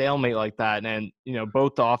there's a stalemate like that, and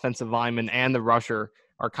both the offensive lineman and the rusher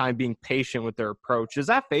are kind of being patient with their approach, does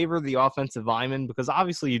that favor the offensive lineman? Because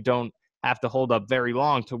obviously you don't have to hold up very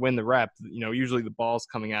long to win the rep. Usually the ball's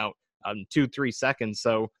coming out 2-3 seconds.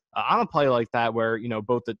 So on a play like that where,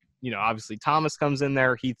 both obviously Thomas comes in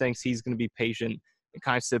there, he thinks he's going to be patient and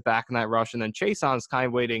kind of sit back in that rush. And then Chason's kind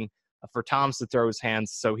of waiting for Thomas to throw his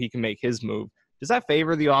hands so he can make his move. Does that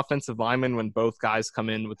favor the offensive lineman when both guys come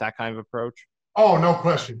in with that kind of approach? Oh, no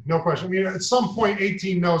question. I mean, at some point,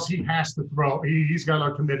 18 knows he has to throw. He's got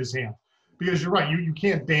to commit his hand, because you're right. You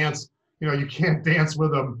can't dance. You can't dance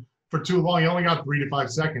with him for too long. You only got 3 to 5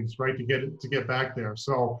 seconds, right, to get back there.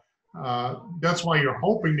 So that's why you're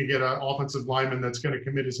hoping to get an offensive lineman that's going to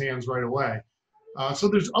commit his hands right away. So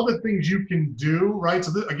there's other things you can do, right?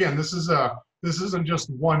 So again, this isn't just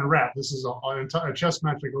one rep. This is an entire chess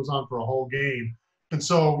match that goes on for a whole game. And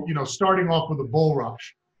so, starting off with a bull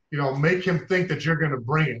rush, make him think that you're going to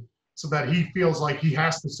bring it so that he feels like he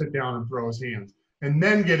has to sit down and throw his hands, and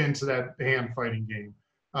then get into that hand fighting game.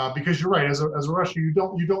 Because you're right, as a rusher, you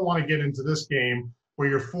don't want to get into this game where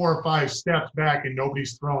you're 4 or 5 steps back and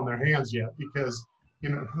nobody's throwing their hands yet, because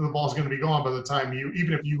the ball's going to be gone by the time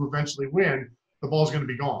even if you eventually win, the ball's going to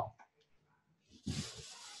be gone.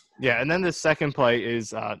 Yeah, and then the second play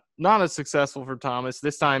is not as successful for Thomas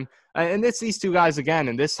this time, and it's these two guys again,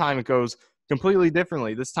 and this time it goes completely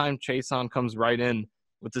differently. This time, Chason comes right in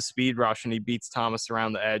with the speed rush, and he beats Thomas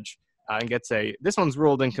around the edge and gets this one's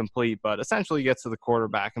ruled incomplete, but essentially gets to the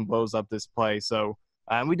quarterback and blows up this play. So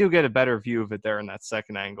we do get a better view of it there in that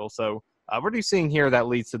second angle. So what are you seeing here that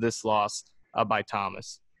leads to this loss by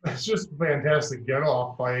Thomas? It's just a fantastic get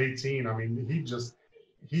off by 18. I mean,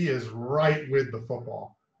 he is right with the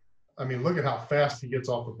football. I mean, look at how fast he gets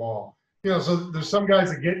off the ball. So there's some guys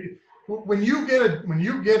that when you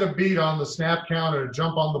get a beat on the snap count or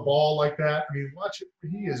jump on the ball like that. I mean, watch it.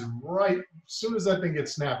 He is right. As soon as that thing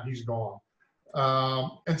gets snapped, he's gone.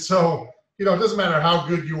 And so, it doesn't matter how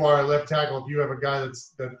good you are at left tackle if you have a guy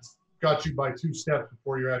that's got you by 2 steps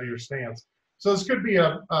before you're out of your stance. So this could be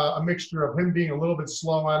a mixture of him being a little bit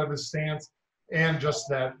slow out of his stance and just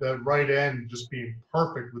that right end just being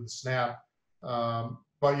perfect with the snap.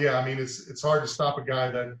 But yeah, I mean, it's hard to stop a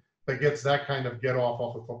guy that gets that kind of get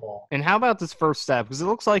off the football. And how about this first step? Because it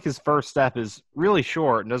looks like his first step is really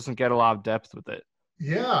short and doesn't get a lot of depth with it.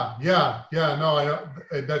 Yeah. No, I know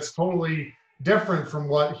that's totally different from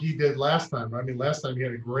what he did last time. I mean, last time he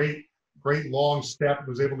had a great long step,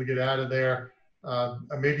 was able to get out of there.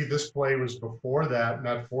 Maybe this play was before that, and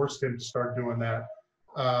that forced him to start doing that.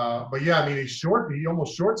 But yeah, I mean, he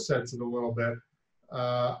almost short sets it a little bit.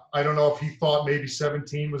 I don't know if he thought maybe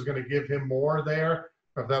 17 was going to give him more there,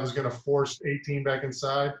 or if that was going to force 18 back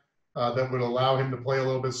inside. That would allow him to play a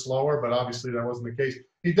little bit slower, but obviously that wasn't the case.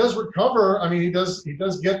 He does recover. I mean, he does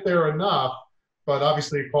get there enough, but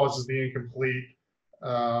obviously it causes the incomplete.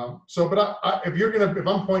 But if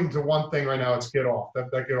I'm pointing to one thing right now, it's get off. That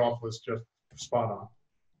get off was just spot on.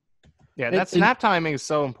 Yeah, that snap timing is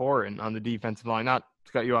so important on the defensive line. Not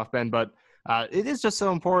to cut you off, Ben, but it is just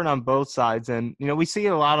so important on both sides. And, we see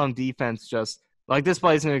it a lot on defense, just like this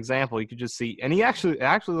play is an example. You could just see, and it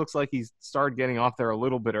actually looks like he's started getting off there a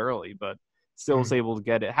little bit early, but still was able to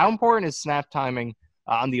get it. How important is snap timing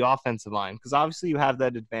on the offensive line? Because obviously you have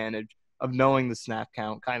that advantage of knowing the snap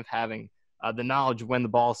count, kind of having the knowledge of when the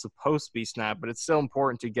ball is supposed to be snapped, but it's still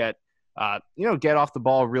important to get off the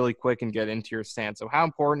ball really quick and get into your stance. So how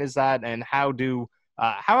important is that, and how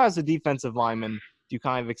as a defensive lineman do you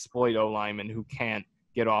kind of exploit O-linemen who can't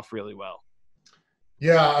get off really well?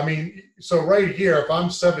 Yeah, I mean, so right here, if I'm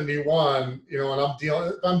 71,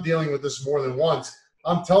 and I'm dealing with this more than once,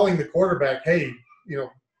 I'm telling the quarterback, hey,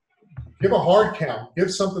 give a hard count,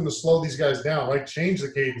 give something to slow these guys down, like change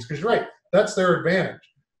the cadence, because you're right, that's their advantage.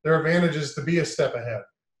 Their advantage is to be a step ahead.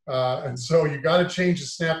 And so you got to change the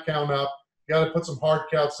snap count up. You got to put some hard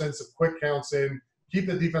counts in, some quick counts in, keep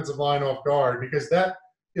the defensive line off guard, because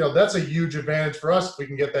that's a huge advantage for us if we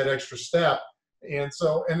can get that extra step. And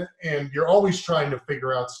so, and you're always trying to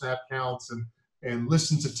figure out snap counts and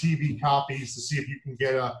listen to TV copies to see if you can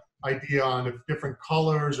get an idea on if different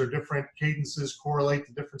colors or different cadences correlate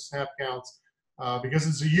to different snap counts, because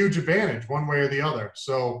it's a huge advantage one way or the other.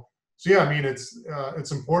 So yeah, I mean,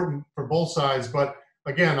 it's important for both sides. But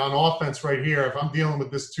again, on offense right here, if I'm dealing with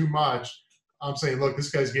this too much, I'm saying, look, this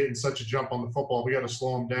guy's getting such a jump on the football. We got to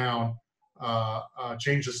slow him down,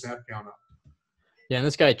 change the snap count up. Yeah, and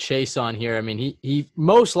this guy Chason here, I mean, he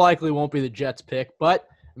most likely won't be the Jets pick, but,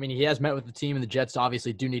 I mean, he has met with the team, and the Jets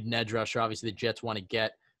obviously do need an edge rusher. Obviously, the Jets want to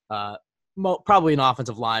get probably an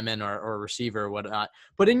offensive lineman or a receiver or whatnot.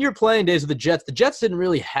 But in your playing days with the Jets didn't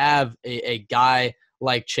really have a guy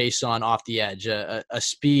like Chason off the edge, a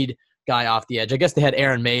speed guy off the edge. I guess they had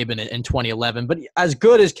Aaron Maben in 2011, but as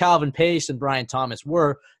good as Calvin Pace and Brian Thomas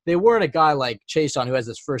were, they weren't a guy like Chason who has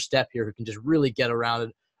this first step here who can just really get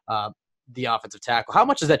around the offensive tackle. How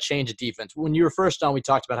much does that change a defense? When you were first on, we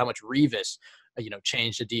talked about how much Revis,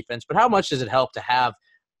 changed the defense, but how much does it help to have,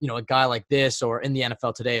 a guy like this, or in the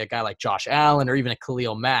NFL today, a guy like Josh Allen or even a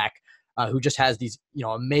Khalil Mack, who just has these,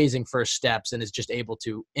 amazing first steps and is just able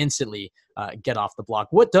to instantly get off the block?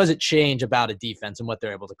 What does it change about a defense and what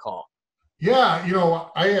they're able to call? Yeah,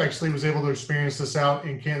 I actually was able to experience this out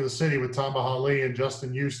in Kansas City with Tamba Hali and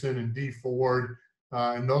Justin Houston and Dee Ford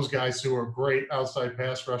and those guys who are great outside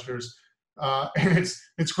pass rushers. And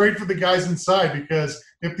it's great for the guys inside, because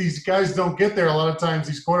if these guys don't get there, a lot of times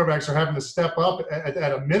these quarterbacks are having to step up at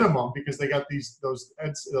a minimum because they got those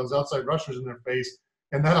outside rushers in their face,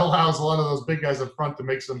 and that allows a lot of those big guys up front to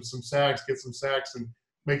make some sacks, get some sacks, and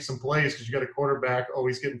make some plays because you got a quarterback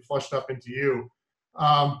always getting flushed up into you.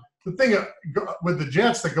 The thing with the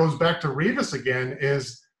Jets that goes back to Revis again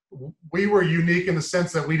is we were unique in the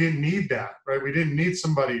sense that we didn't need that, right? We didn't need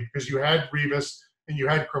somebody because you had Revis and you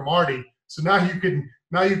had Cromartie. So now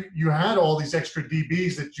you had all these extra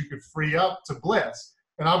DBs that you could free up to blitz.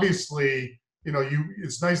 And obviously,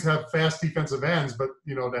 it's nice to have fast defensive ends, but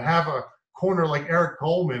to have a corner like Eric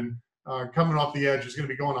Coleman coming off the edge, who's going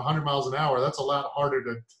to be going 100 miles an hour. That's a lot harder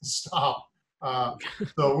to stop.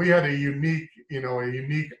 So we had a unique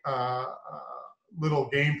little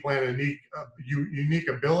game plan, a unique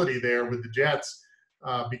ability there with the Jets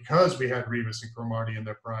because we had Revis and Cromartie in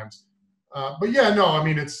their primes. But yeah, no, I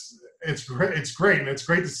mean it's great. It's great, and it's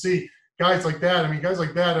great to see guys like that. I mean, guys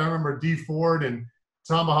like that. I remember D Ford and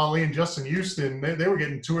Tom Mahaly and Justin Houston. They were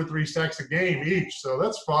getting 2 or 3 sacks a game each. So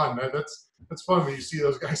that's fun. That's fun when you see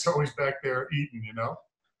those guys always back there eating.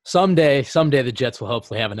 Someday the Jets will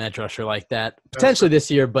hopefully have an edge rusher like that, potentially this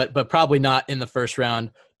year, but probably not in the first round.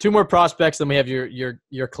 2 more prospects, then we have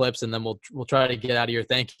your clips, and then we'll try to get out of here.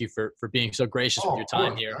 Thank you for being so gracious with your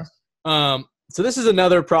time here. So this is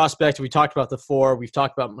another prospect. We talked about the 4. We've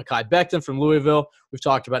talked about Mekhi Becton from Louisville. We've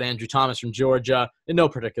talked about Andrew Thomas from Georgia. In no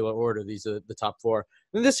particular order, these are the top 4.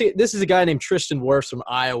 And this is a guy named Tristan Wirfs from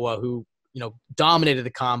Iowa who dominated the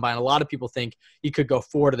combine. A lot of people think he could go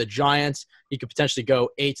 4 to the Giants. He could potentially go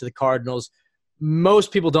 8 to the Cardinals.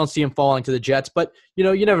 Most people don't see him falling to the Jets, but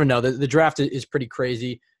you never know. The draft is pretty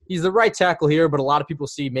crazy. He's the right tackle here, but a lot of people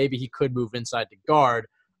see maybe he could move inside to guard.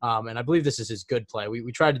 And I believe this is his good play.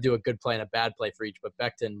 We tried to do a good play and a bad play for each, but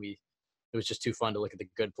Becton, it was just too fun to look at the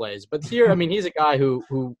good plays. But here, I mean, he's a guy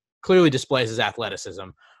who clearly displays his athleticism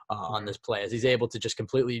on this play, as he's able to just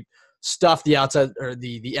completely stuff the outside or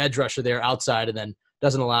the edge rusher there outside and then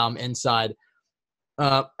doesn't allow him inside.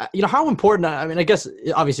 How important, I mean, I guess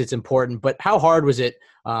obviously it's important, but how hard was it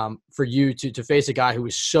for you to face a guy who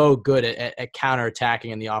was so good at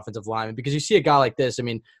counterattacking in the offensive lineman? Because you see a guy like this, I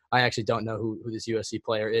mean, I actually don't know who this USC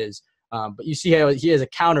player is, but you see how he has a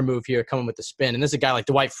counter move here coming with the spin. And this is a guy like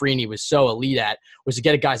Dwight Freeney was so elite at, was to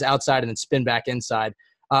get a guy's outside and then spin back inside.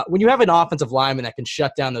 When you have an offensive lineman that can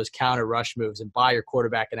shut down those counter rush moves and buy your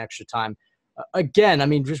quarterback an extra time, again, I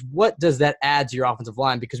mean, just what does that add to your offensive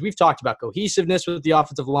line? Because we've talked about cohesiveness with the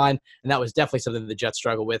offensive line, and that was definitely something that the Jets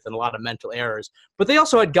struggle with and a lot of mental errors. But they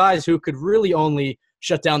also had guys who could really only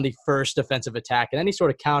shut down the first defensive attack, and any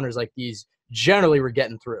sort of counters like these generally were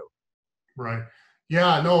getting through. Right.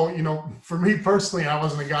 Yeah, no, for me personally, I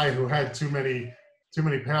wasn't a guy who had too many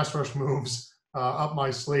pass rush moves up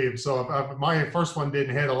my sleeve. So if my first one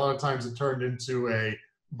didn't hit, a lot of times it turned into a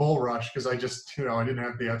bull rush because I just, I didn't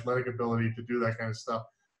have the athletic ability to do that kind of stuff.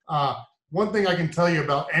 One thing I can tell you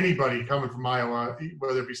about anybody coming from Iowa,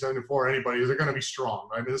 whether it be 74 or anybody, is they're going to be strong,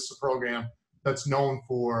 right? I mean, this is a program that's known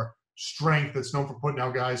for strength, that's known for putting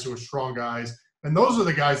out guys who are strong guys. And those are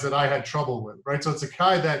the guys that I had trouble with, right? So it's a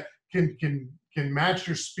guy that can match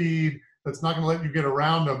your speed, that's not going to let you get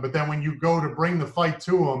around him. But then when you go to bring the fight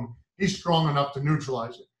to him, he's strong enough to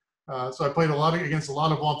neutralize it. So I played against a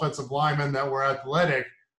lot of offensive linemen that were athletic,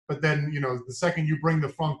 but then the second you bring the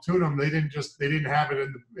funk to them, they didn't have it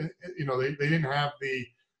they didn't have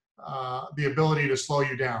the ability to slow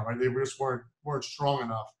you down, right? They just weren't strong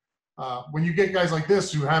enough. When you get guys like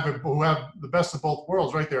this who have the best of both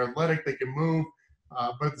worlds, right? They're athletic, they can move,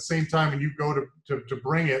 but at the same time, when you go to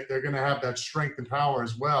bring it, they're going to have that strength and power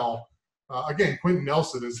as well. Again, Quentin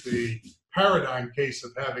Nelson is the paradigm case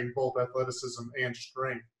of having both athleticism and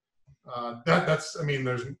strength.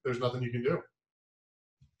 There's nothing you can do.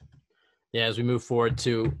 Yeah, as we move forward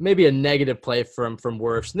to maybe a negative play from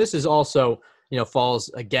Wirfs. And this is also, falls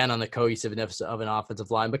again on the cohesiveness of an offensive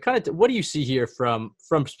line. But kind of, what do you see here from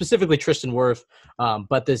specifically Tristan Wirfs,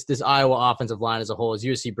 but this Iowa offensive line as a whole, as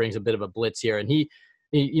USC brings a bit of a blitz here, and he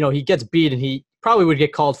gets beat, and he probably would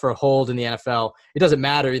get called for a hold in the NFL. It doesn't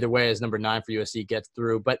matter either way as number 9 for USC gets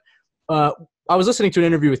through. But I was listening to an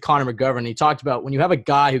interview with Connor McGovern, and he talked about when you have a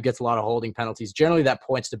guy who gets a lot of holding penalties, generally that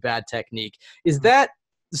points to bad technique. Is that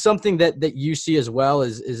something that you see as well?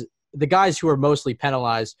 Is the guys who are mostly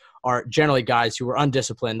penalized are generally guys who are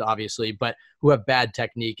undisciplined, obviously, but who have bad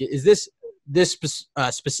technique? Is this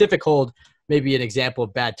specific hold maybe an example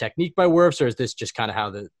of bad technique by Wirfs, or is this just kind of how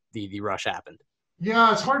the rush happened?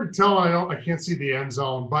 Yeah, it's hard to tell. I can't see the end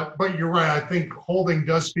zone, but you're right. I think holding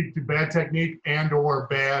does speak to bad technique and or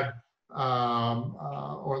bad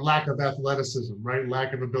or lack of athleticism, right?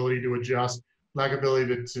 Lack of ability to adjust, lack of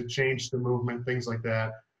ability to change the movement, things like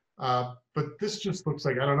that. But this just looks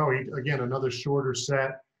like, I don't know, again, another shorter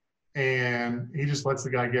set, and he just lets the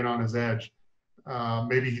guy get on his edge.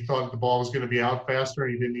 Maybe he thought the ball was going to be out faster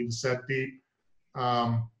and he didn't need to set deep.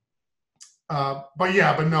 But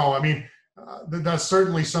no, I mean, that's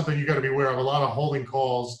certainly something you got to be aware of. A lot of holding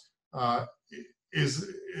calls is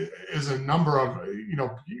a number of,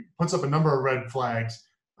 puts up a number of red flags.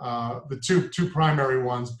 The two primary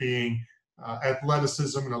ones being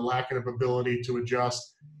athleticism and a lack of ability to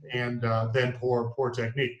adjust, and then poor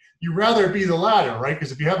technique. You'd rather it be the latter, right?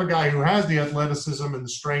 Because if you have a guy who has the athleticism and the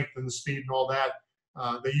strength and the speed and all that,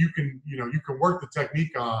 that you can work the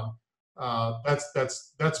technique on.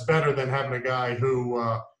 That's better than having a guy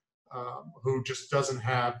who just doesn't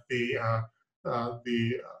have the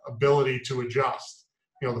ability to adjust,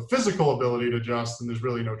 the physical ability to adjust, and there's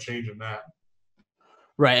really no change in that.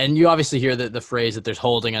 Right, and you obviously hear the phrase that there's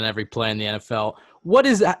holding on every play in the NFL. What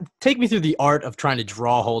is that? Take me through the art of trying to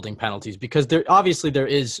draw holding penalties, because there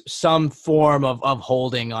is some form of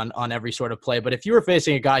holding on every sort of play. But if you were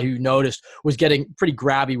facing a guy who you noticed was getting pretty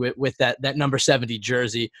grabby with that number 70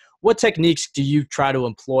 jersey, what techniques do you try to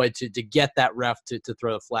employ to get that ref to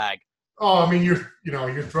throw the flag? Oh, I mean,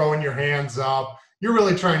 you're throwing your hands up. You're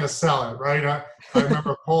really trying to sell it, right? I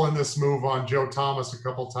remember pulling this move on Joe Thomas a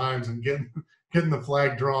couple times and getting the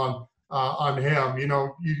flag drawn on him.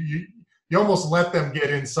 You almost let them get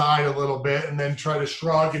inside a little bit and then try to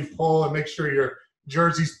shrug and pull and make sure your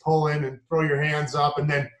jersey's pulling and throw your hands up, and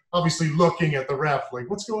then obviously looking at the ref like,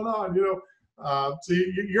 what's going on? So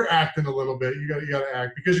you're acting a little bit. You got to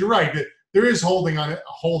act, because you're right. There is holding on it.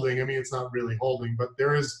 Holding. I mean, it's not really holding, but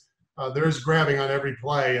there is grabbing on every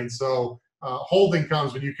play, and so holding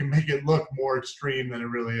comes when you can make it look more extreme than it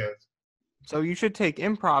really is. So you should take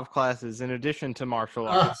improv classes in addition to martial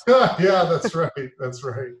arts. Yeah, that's right. That's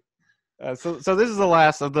right. So this is the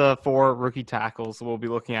last of the 4 rookie tackles we'll be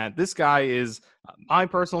looking at. This guy is my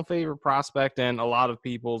personal favorite prospect and a lot of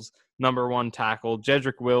people's number 1 tackle,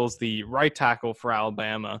 Jedrick Wills, the right tackle for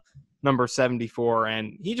Alabama, number 74,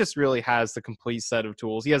 and he just really has the complete set of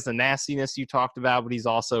tools. He has the nastiness you talked about, but he's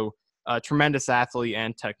also a tremendous athlete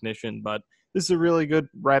and technician. But this is a really good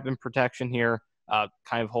rep and protection here.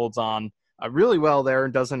 Kind of holds on really well there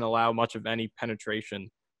and doesn't allow much of any penetration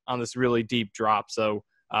on this really deep drop. So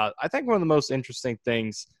I think one of the most interesting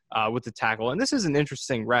things with the tackle, and this is an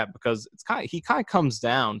interesting rep because he kind of comes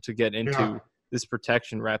down to get into this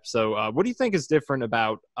protection rep. So what do you think is different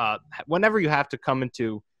about whenever you have to come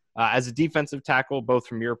into as a defensive tackle, both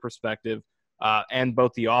from your perspective and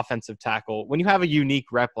both the offensive tackle, when you have a unique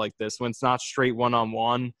rep like this, when it's not straight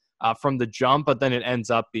one-on-one from the jump, but then it ends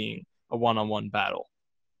up being a one-on-one battle?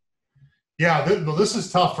 Yeah, this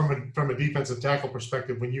is tough from a defensive tackle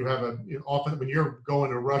perspective when you have when you're going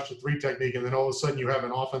to rush a 3 technique, and then all of a sudden you have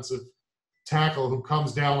an offensive tackle who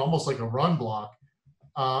comes down almost like a run block.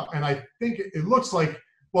 And I think it looks like,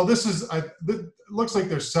 well, it looks like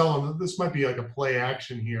they're selling. This might be like a play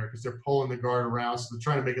action here because they're pulling the guard around, so they're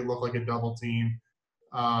trying to make it look like a double team.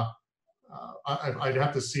 I'd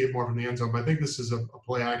have to see it more from the end zone, but I think this is a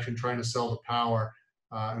play action trying to sell the power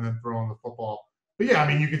and then throwing the football. But yeah, I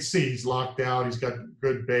mean, you can see he's locked out. He's got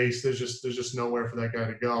good base. There's just nowhere for that guy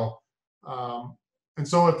to go. And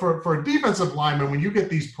so for a defensive lineman, when you get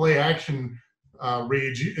these play action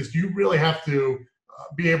reads, you really have to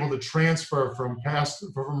be able to transfer from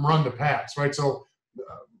run to pass, right? So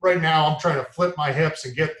right now I'm trying to flip my hips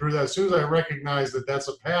and get through that. As soon as I recognize that that's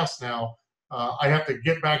a pass now, I have to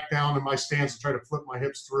get back down in my stance and try to flip my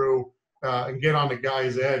hips through and get on the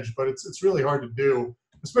guy's edge. But it's really hard to do,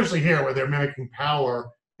 especially here where they're mimicking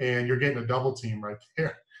power and you're getting a double team right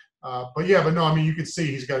there. But no, I mean, you can see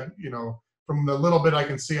he's got, from the little bit I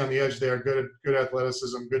can see on the edge there, good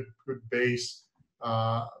athleticism, good base,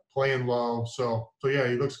 playing low. So yeah,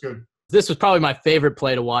 he looks good. This was probably my favorite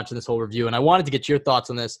play to watch in this whole review, and I wanted to get your thoughts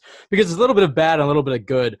on this because it's a little bit of bad and a little bit of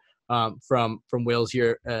good from Wills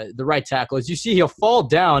here. The right tackle, as you see, he'll fall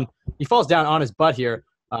down. He falls down on his butt here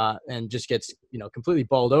and just gets completely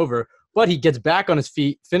bowled over. But he gets back on his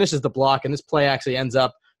feet, finishes the block, and this play actually ends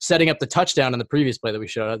up setting up the touchdown in the previous play that we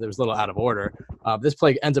showed. That was a little out of order. This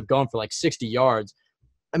play ends up going for like 60 yards.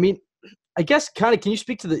 I mean, I guess can you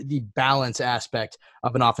speak to the balance aspect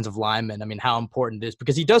of an offensive lineman? I mean, how important it is,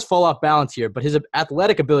 because he does fall off balance here, but his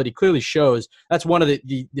athletic ability clearly shows. That's one of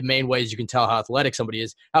the main ways you can tell how athletic somebody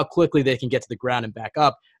is, how quickly they can get to the ground and back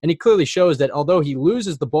up. And he clearly shows that although he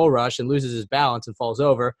loses the bull rush and loses his balance and falls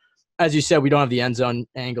over, as you said, we don't have the end zone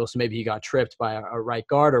angle, so maybe he got tripped by a right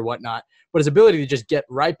guard or whatnot. But his ability to just get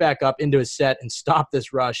right back up into his set and stop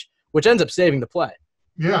this rush, which ends up saving the play.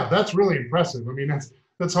 Yeah, that's really impressive. I mean,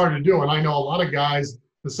 that's hard to do. And I know a lot of guys,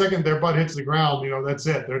 the second their butt hits the ground, that's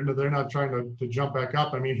it. They're not trying to jump back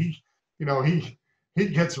up. I mean, he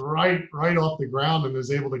gets right off the ground and is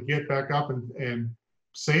able to get back up and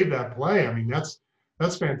save that play. I mean, that's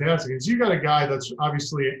fantastic. And so you got a guy that's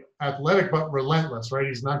obviously athletic but relentless, right?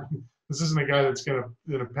 This isn't a guy that's gonna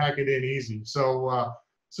pack it in easy. So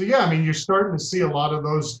yeah, I mean, you're starting to see a lot of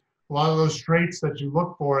those traits that you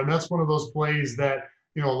look for, and that's one of those plays that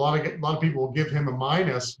a lot of people will give him a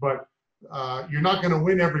minus, but you're not going to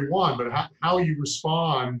win every one. But how you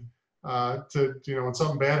respond to when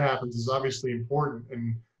something bad happens is obviously important.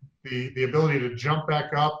 And the ability to jump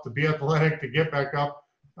back up, to be athletic, to get back up.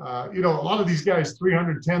 A lot of these guys,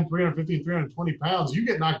 310, 315, 320 pounds, you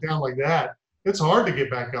get knocked down like that, it's hard to get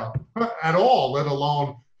back up at all, let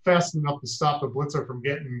alone fast enough to stop the blitzer from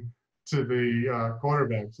getting to the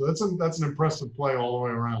quarterback. So that's an impressive play all the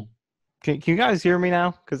way around. Can you guys hear me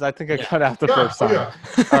now? Because I think I cut out the first time. Yeah.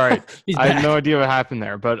 All right. I back. have no idea what happened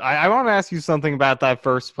there. But I want to ask you something about that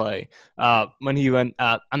first play when he went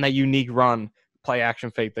on that unique run, play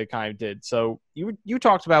action fake they kind of did. So you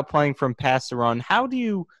talked about playing from pass to run. How do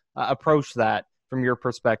you approach that from your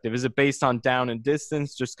perspective? Is it based on down and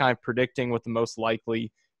distance, just kind of predicting what the most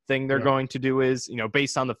likely thing they're going to do is,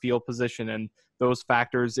 based on the field position and those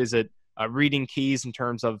factors? Is it reading keys in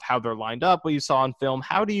terms of how they're lined up, what you saw on film?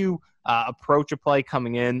 How do you approach a play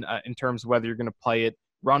coming in terms of whether you're going to play it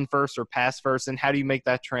run first or pass first, and how do you make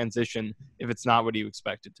that transition if it's not what you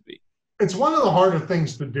expect it to be? It's one of the harder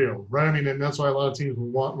things to do, right? I mean, and that's why a lot of teams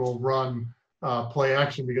will run play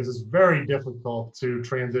action, because it's very difficult to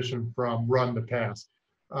transition from run to pass.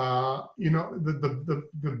 The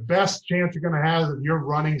best chance you're going to have if you're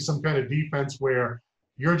running some kind of defense where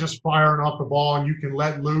you're just firing off the ball and you can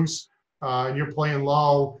let loose and you're playing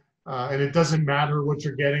low and it doesn't matter what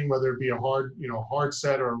you're getting, whether it be a hard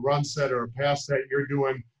set or a run set or a pass set, you're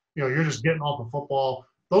doing, you're just getting off the football.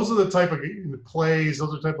 Those are the type of plays,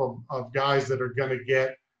 those are the type of guys that are going to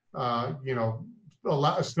get,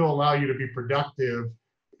 still allow you to be productive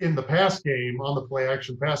in the pass game on the play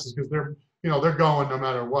action passes, because they're going no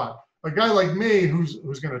matter what. A guy like me who's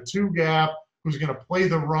going to two gap, who's going to play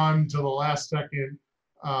the run till the last second,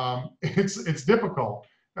 it's difficult.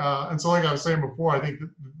 And so, like I was saying before, I think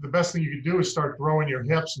the best thing you can do is start throwing your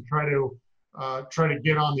hips and try to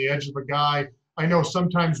get on the edge of a guy. I know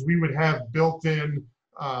sometimes we would have built-in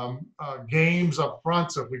games up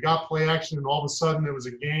front. So if we got play action and all of a sudden it was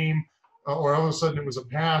a game, or all of a sudden it was a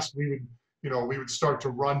pass, we would start to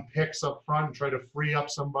run picks up front and try to free up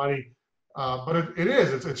somebody. But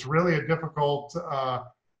it's really a difficult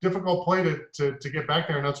play to get back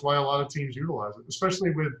there, and that's why a lot of teams utilize it,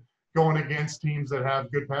 especially with going against teams that have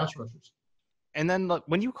good pass rushers. And then look,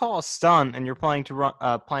 when you call a stunt and you're planning to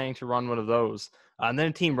run one of those, and then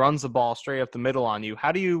a team runs the ball straight up the middle on you,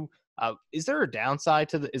 how do you? Is there a downside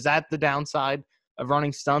to is that the downside of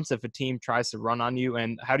running stunts if a team tries to run on you,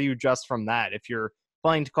 and how do you adjust from that if you're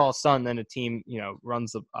planning to call a stunt and then a team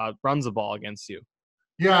runs the ball against you?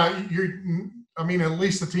 Yeah, at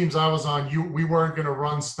least the teams I was on, we weren't going to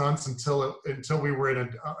run stunts until we were in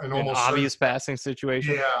an almost obvious passing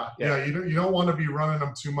situation. Yeah. You don't want to be running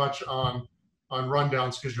them too much on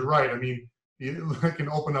rundowns, because you're right. I mean, it can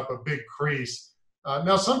open up a big crease.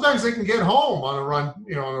 Now sometimes they can get home on a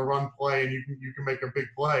run play, and you can make a big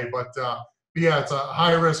play. But yeah, it's a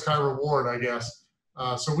high risk, high reward, I guess.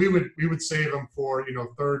 So we would save them for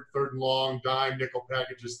third and long, dime, nickel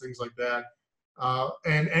packages, things like that.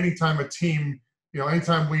 And anytime a team,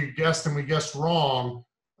 anytime we guessed wrong,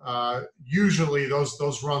 usually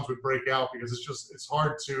those runs would break out, because it's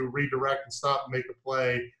hard to redirect and stop and make a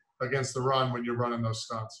play against the run when you're running those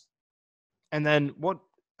stunts. And then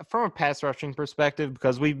from a pass rushing perspective,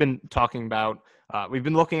 because we've been talking about, we've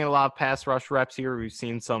been looking at a lot of pass rush reps here. We've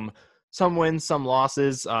seen some wins, some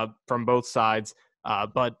losses from both sides.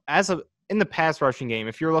 But in the pass rushing game,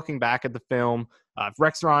 if you're looking back at the film, if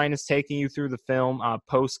Rex Ryan is taking you through the film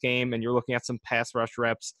post-game and you're looking at some pass rush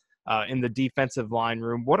reps in the defensive line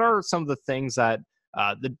room, what are some of the things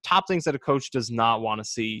the top things that a coach does not want to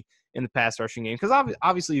see in the pass rushing game? Because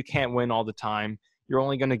obviously you can't win all the time. You're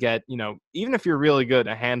only going to get, even if you're really good,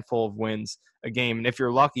 a handful of wins a game. And if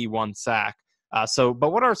you're lucky, one sack.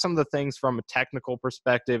 But what are some of the things from a technical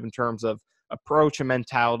perspective in terms of approach and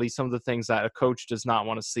mentality, some of the things that a coach does not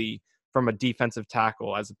want to see from a defensive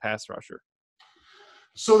tackle as a pass rusher?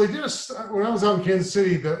 So they did when I was out in Kansas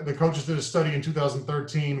City, the coaches did a study in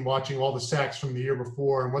 2013, watching all the sacks from the year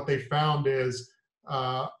before. And what they found is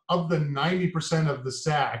of the 90% of the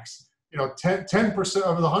sacks, 10%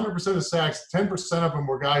 of the 100% of sacks, 10% of them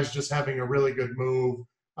were guys just having a really good move,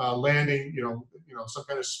 landing, some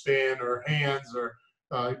kind of spin or hands, or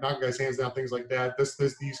knocking guys' hands down, things like that.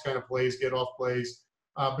 These kind of plays, get off plays.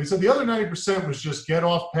 But he said the other 90% was just get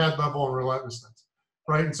off pad level and relentlessness,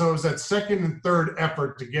 right? And so it was that second and third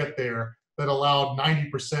effort to get there that allowed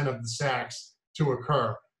 90% of the sacks to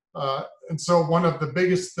occur. And so one of the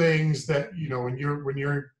biggest things that, when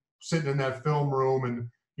you're sitting in that film room and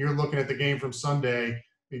you're looking at the game from Sunday,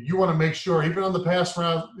 you want to make sure, even on the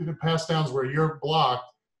pass downs where you're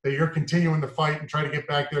blocked, that you're continuing to fight and try to get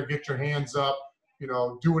back there, get your hands up,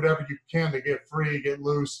 do whatever you can to get free, get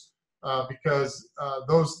loose, because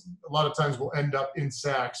those a lot of times will end up in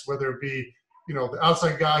sacks, whether it be, the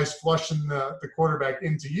outside guys flushing the quarterback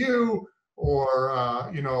into you, or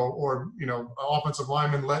offensive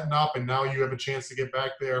lineman letting up, and now you have a chance to get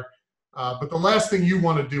back there. But the last thing you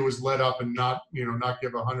want to do is let up and not give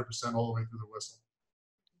 100% all the way through the whistle.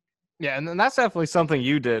 Yeah, and that's definitely something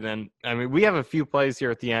you did. And I mean, we have a few plays here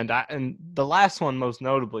at the end, and the last one most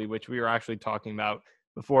notably, which we were actually talking about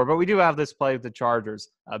before, but we do have this play with the Chargers.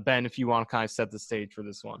 Ben, if you want to kind of set the stage for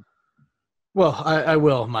this one. Well, I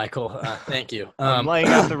will, Michael. Thank you. I'm laying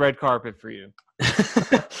out the red carpet for you.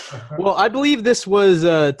 Well, I believe this was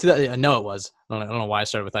I know it was. I don't know why I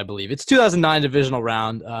started with I believe. It's 2009 divisional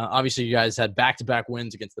round. Obviously, you guys had back-to-back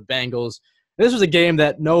wins against the Bengals. This was a game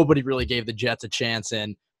that nobody really gave the Jets a chance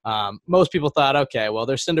in. Most people thought, okay, well,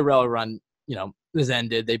 their Cinderella run, is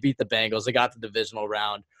ended. They beat the Bengals. They got the divisional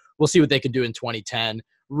round. We'll see what they can do in 2010.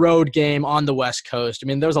 Road game on the West Coast. I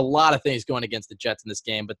mean, there's a lot of things going against the Jets in this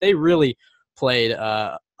game, but they really played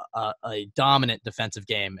a dominant defensive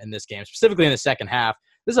game in this game, specifically in the second half.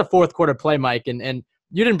 This is a fourth quarter play, Mike, and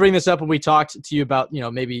you didn't bring this up when we talked to you about,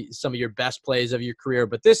 maybe some of your best plays of your career,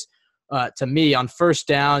 but this, to me, on first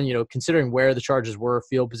down, considering where the Chargers were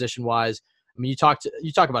field position wise, I mean, you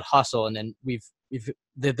talk about hustle, and then we've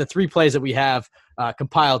the three plays that we have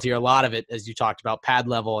compiled here, a lot of it, as you talked about, pad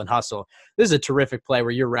level and hustle. This is a terrific play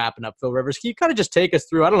where you're wrapping up Phil Rivers. Can you kind of just take us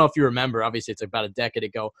through, I don't know if you remember, obviously it's about a decade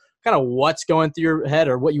ago, kind of what's going through your head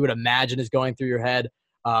or what you would imagine is going through your head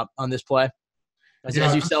on this play as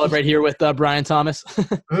you celebrate here with Brian Thomas?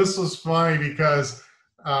 This was funny because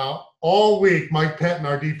all week Mike Pettin,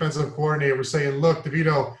 our defensive coordinator, was saying, look,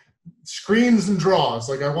 DeVito, screens and draws.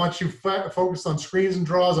 Like, I want you focused on screens and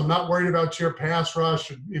draws. I'm not worried about your pass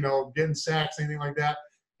rush, getting sacks, anything like that.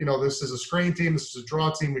 This is a screen team. This is a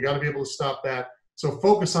draw team. We got to be able to stop that. So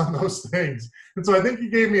focus on those things. And so I think he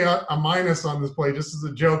gave me a minus on this play just as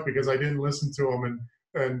a joke because I didn't listen to him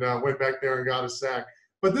and went back there and got a sack.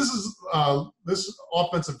 But this is this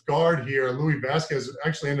offensive guard here, Louis Vasquez,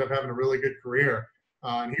 actually ended up having a really good career.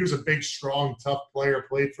 And he was a big, strong, tough player,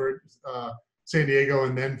 played for San Diego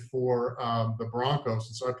and then for the Broncos.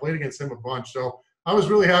 And so I played against him a bunch. So I was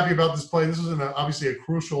really happy about this play. This was obviously a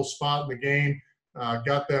crucial spot in the game.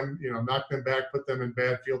 Got them, knocked them back, put them in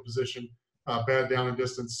bad field position, bad down and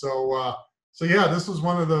distance. So yeah, this was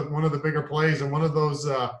one of the bigger plays, and one of those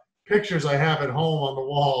pictures I have at home on the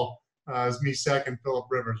wall is me sacking Phillip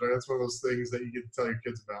Rivers. Right, that's one of those things that you get to tell your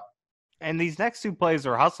kids about. And these next two plays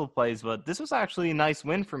are hustle plays, but this was actually a nice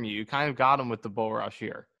win from you. You kind of got him with the bull rush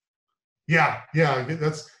here. Yeah.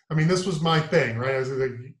 This was my thing, right? I was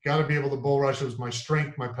like, got to be able to bull rush. It was my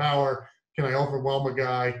strength, my power. Can I overwhelm a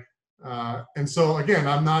guy? And so again,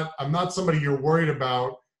 I'm not somebody you're worried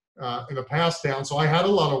about in a pass down. So I had a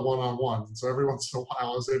lot of one-on-ones, and so every once in a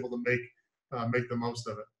while I was able to make the most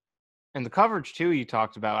of it. And the coverage too, you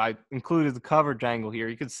talked about. I included the coverage angle here.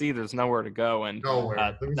 You could see there's nowhere to go, and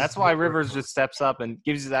that's why Rivers just steps up and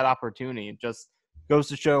gives you that opportunity. It just goes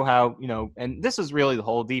to show how, and this is really the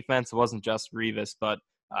whole defense. It wasn't just Revis, but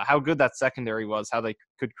how good that secondary was, how they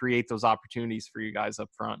could create those opportunities for you guys up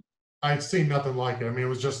front. I've seen nothing like it. I mean, it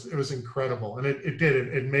was incredible. And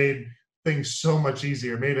it made things so much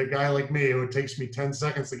easier. It made a guy like me, who it takes me 10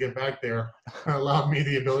 seconds to get back there, allowed me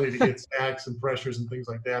the ability to get sacks and pressures and things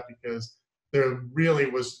like that, because there really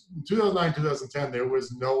was, in 2009, 2010, there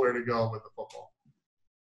was nowhere to go with the football.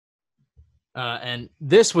 And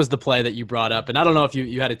this was the play that you brought up. And I don't know if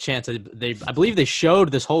you had a chance. I believe they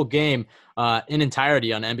showed this whole game in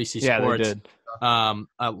entirety on NBC Sports. Yeah, they did.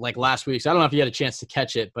 Like last week. So I don't know if you had a chance to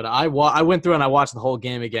catch it, but I went through and I watched the whole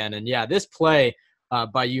game again. And yeah, this play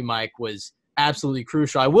by you, Mike, was absolutely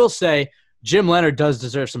crucial. I will say Jim Leonard does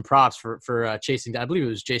deserve some props for chasing. I believe it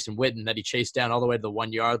was Jason Witten that he chased down all the way to the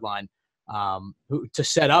 1 yard line to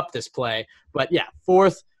set up this play. But yeah,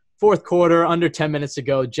 fourth quarter, under 10 minutes to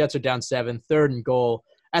go. Jets are down 7, 3rd and goal.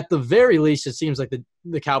 At the very least, it seems like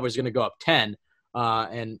the Cowboys are going to go up 10.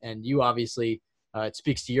 And you obviously, it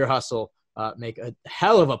speaks to your hustle, make a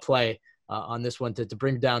hell of a play on this one to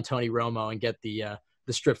bring down Tony Romo and get the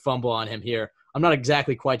strip fumble on him here. I'm not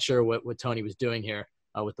exactly quite sure what Tony was doing here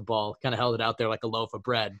with the ball. Kind of held it out there like a loaf of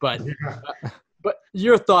bread. But but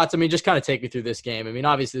your thoughts, I mean, just kind of take me through this game. I mean,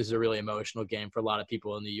 obviously this is a really emotional game for a lot of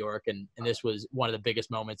people in New York, and this was one of the biggest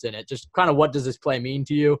moments in it. Just kind of what does this play mean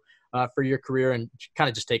to you for your career, and kind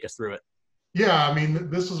of just take us through it. Yeah, I mean,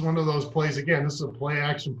 this is one of those plays. Again, this is a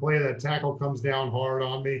play-action play. That tackle comes down hard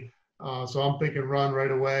on me. So I'm thinking run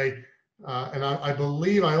right away. And I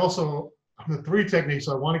believe I also – the 3 technique,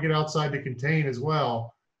 so I want to get outside to contain as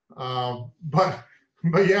well. But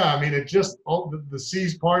yeah, I mean, it just the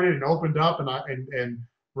seas parted and opened up, and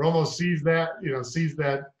Romo sees that, sees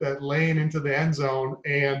that lane into the end zone,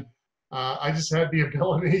 and I just had the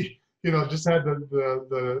ability, just had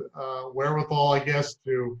the wherewithal, I guess,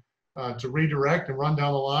 to redirect and run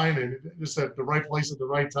down the line, and just at the right place at the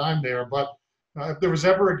right time there. But if there was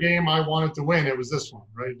ever a game I wanted to win, it was this one,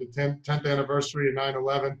 right? The 10th anniversary of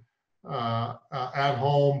 9/11 at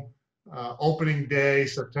home, opening day,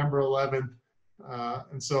 September 11th.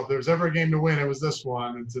 And so if there was ever a game to win, it was this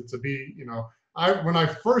one. And to be, when I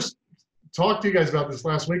first talked to you guys about this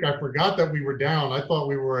last week, I forgot that we were down. I thought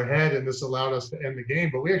we were ahead, and this allowed us to end the game,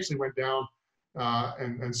 but we actually went down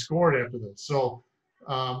and scored after this. So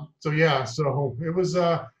it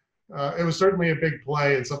was certainly a big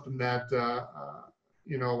play, and something that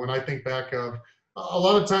when I think back of a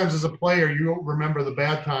lot of times as a player, you remember the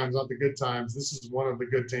bad times, not the good times. This is one of the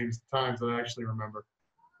good times that I actually remember.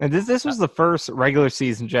 And this was the first regular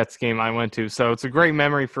season Jets game I went to, so it's a great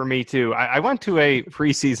memory for me too. I went to a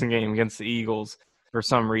preseason game against the Eagles for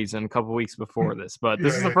some reason a couple weeks before this, but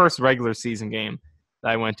this is the first regular season game that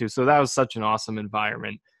I went to, so that was such an awesome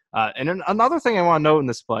environment. And another thing I want to note in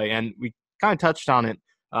this play, and we kind of touched on it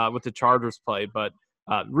with the Chargers play, but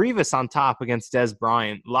Revis on top against Dez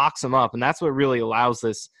Bryant locks him up, and that's what really allows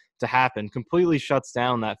this to happen. Completely shuts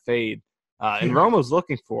down that fade. And Romo's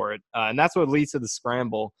looking for it, and that's what leads to the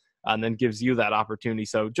scramble and then gives you that opportunity.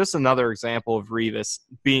 So just another example of Revis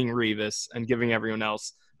being Revis and giving everyone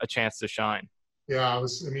else a chance to shine. Yeah,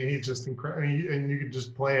 he's just incredible. And you could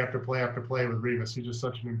just play after play after play with Revis. He's just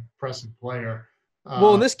such an impressive player.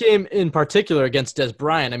 Well, in this game in particular against Dez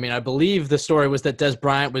Bryant, I believe the story was that Dez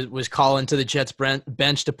Bryant was calling to the Jets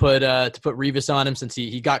bench to put Revis on him since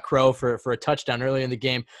he got Crow for a touchdown earlier in the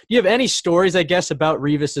game. Do you have any stories, I guess, about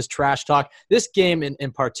Revis's trash talk? This game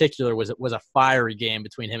in particular was a fiery game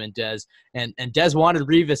between him and Dez, and Dez wanted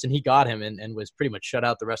Revis and he got him and was pretty much shut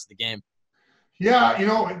out the rest of the game.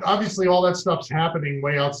 Yeah, obviously all that stuff's happening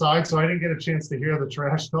way outside, so I didn't get a chance to hear the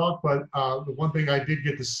trash talk, but the one thing I did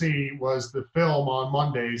get to see was the film on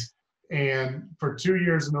Mondays, and for 2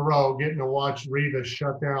 years in a row, getting to watch Revis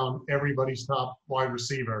shut down everybody's top wide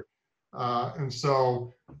receiver. And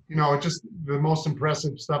so, just the most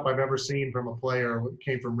impressive stuff I've ever seen from a player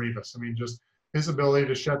came from Revis. Just his ability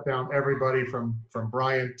to shut down everybody from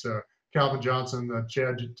Bryant to Calvin Johnson to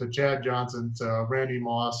Chad Johnson to Randy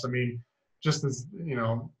Moss. Just as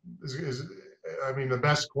the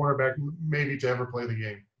best cornerback maybe to ever play the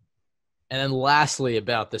game. And then lastly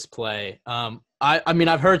about this play,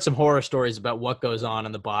 I've heard some horror stories about what goes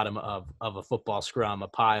on the bottom of a football scrum, a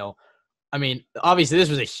pile. Obviously this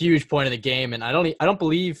was a huge point of the game, and I don't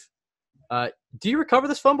believe. Do you recover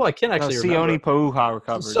this fumble? I can't actually remember. Sione Pauha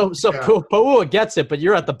recovered. So yeah. Pauha gets it, but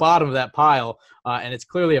you're at the bottom of that pile, and it's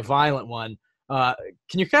clearly a violent one. Can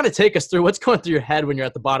you kind of take us through what's going through your head when you're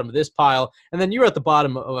at the bottom of this pile? And then you were at the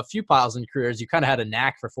bottom of a few piles in your careers. You kind of had a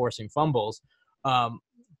knack for forcing fumbles.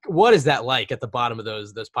 What is that like at the bottom of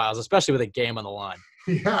those piles, especially with a game on the line?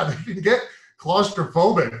 Yeah, you can get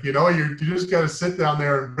claustrophobic. You just got to sit down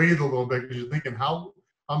there and breathe a little bit because you're thinking, how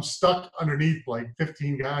I'm stuck underneath like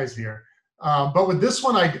 15 guys here. But with this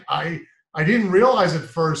one, I didn't realize at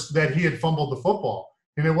first that he had fumbled the football.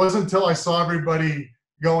 And it wasn't until I saw everybody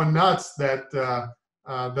going nuts that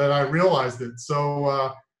I realized it.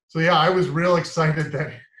 So yeah, I was real excited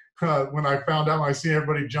that when I found out, when I see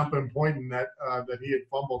everybody jumping, pointing that he had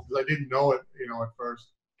fumbled, because I didn't know it, at first.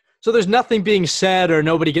 So there's nothing being said or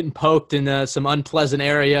nobody getting poked in some unpleasant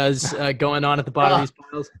areas going on at the bottom of these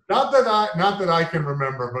piles. Not that I can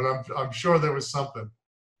remember, but I'm sure there was something.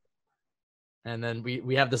 And then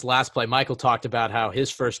we have this last play. Michael talked about how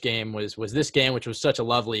his first game was this game, which was such a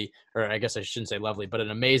lovely, or I guess I shouldn't say lovely, but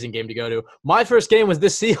an amazing game to go to. My first game was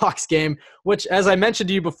this Seahawks game, which, as I mentioned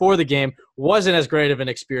to you before the game, wasn't as great of an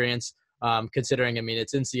experience, considering,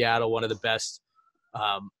 it's in Seattle, one of the best,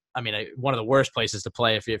 one of the worst places to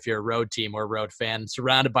play if you're a road team or a road fan,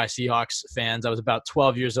 surrounded by Seahawks fans. I was about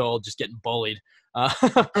 12 years old, just getting bullied by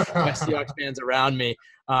Seahawks fans around me.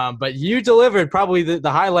 But you delivered probably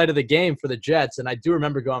the highlight of the game for the Jets, and I do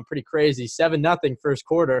remember going pretty crazy, 7-0 first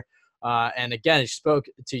quarter. And again, it spoke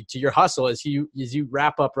to your hustle as you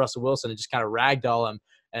wrap up Russell Wilson and just kind of ragdoll him,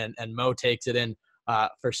 and Mo takes it in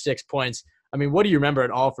for 6 points. What do you remember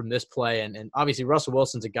at all from this play? And obviously Russell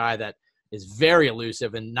Wilson's a guy that is very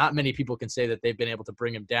elusive, and not many people can say that they've been able to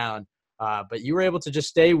bring him down. But you were able to just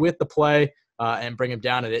stay with the play and bring him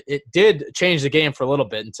down. And it did change the game for a little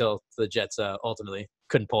bit until the Jets ultimately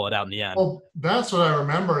couldn't pull it out in the end. Well, that's what I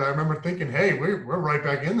remembered. I remember thinking, hey, we're right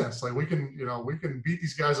back in this. Like we can beat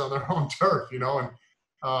these guys on their own turf, and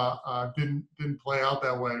didn't play out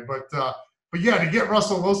that way. But yeah, to get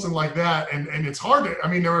Russell Wilson like that, and it's hard to.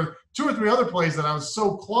 There were 2 or 3 other plays that I was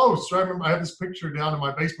so close. So I remember I had this picture down in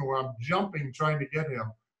my basement where I'm jumping trying to get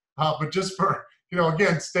him. but just for,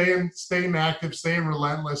 again, staying active, staying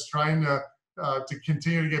relentless, trying to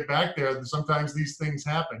continue to get back there. Sometimes these things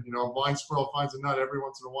happen. A blind squirrel finds a nut every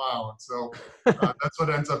once in a while, and so that's what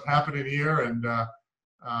ends up happening here. And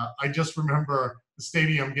I just remember the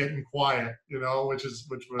stadium getting quiet, which was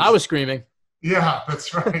I was screaming. Yeah,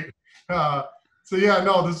 that's right. So yeah,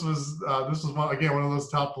 no, this was one of those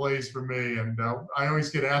top plays for me. And I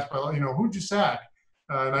always get asked by, who'd you sack?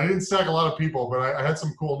 And I didn't sack a lot of people, but I had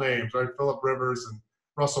some cool names, right? Phillip Rivers and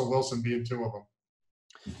Russell Wilson being two of them.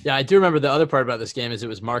 Yeah, I do remember the other part about this game is it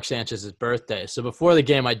was Mark Sanchez's birthday. So before the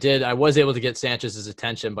game, I was able to get Sanchez's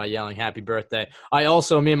attention by yelling "Happy Birthday."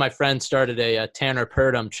 Me and my friend started a Tanner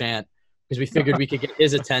Purdom chant because we figured we could get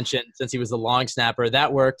his attention since he was the long snapper.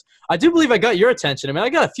 That worked. I do believe I got your attention. I mean, I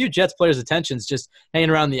got a few Jets players' attentions just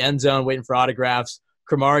hanging around the end zone waiting for autographs.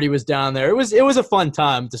 Cromartie was down there. It was a fun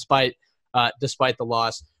time despite the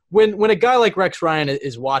loss. When a guy like Rex Ryan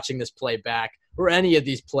is watching this play back, or any of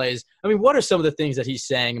these plays, I mean, what are some of the things that he's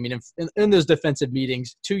saying? I mean, in those defensive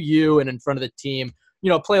meetings to you and in front of the team,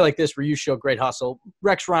 a play like this where you show great hustle,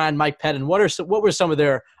 Rex Ryan, Mike Pettin, what were some of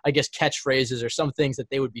their, I guess, catchphrases or some things that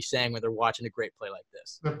they would be saying when they're watching a great play like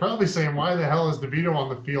this? They're probably saying, why the hell is DeVito on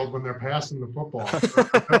the field when they're passing the football?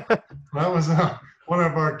 That was one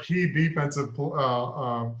of our key defensive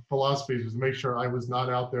philosophies, was to make sure I was not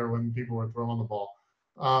out there when people were throwing the ball.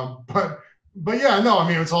 But yeah, no, I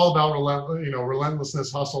mean, it's all about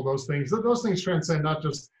relentlessness, hustle, those things. Those things transcend not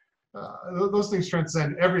just those things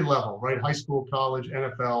transcend every level, right? High school, college,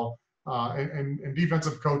 NFL, and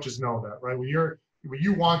defensive coaches know that, right? When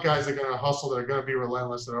you want guys that are going to hustle, that are going to be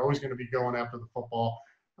relentless, that are always going to be going after the football,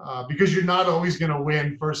 because you're not always going to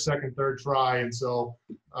win first, second, third try, and so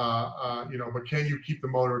but can you keep the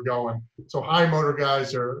motor going? So high motor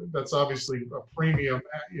guys that's obviously a premium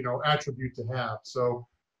attribute to have. So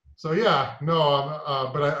yeah, no,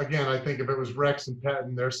 but I think if it was Rex and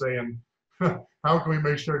Patton, they're saying, how can we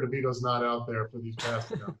make sure DeVito's not out there for these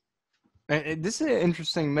passes? And this is an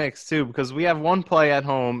interesting mix too, because we have one play at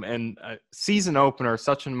home and a season opener,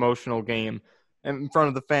 such an emotional game in front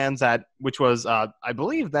of the fans which was, I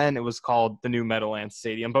believe then it was called the new Meadowlands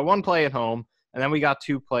Stadium, but one play at home. And then we got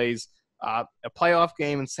two plays, a playoff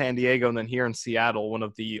game in San Diego and then here in Seattle, one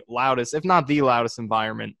of the loudest, if not the loudest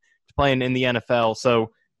environment playing in the NFL.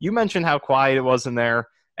 So you mentioned how quiet it was in there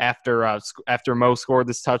after Mo scored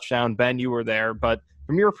this touchdown. Ben, you were there. But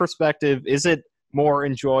from your perspective, is it more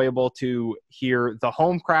enjoyable to hear the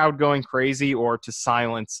home crowd going crazy or to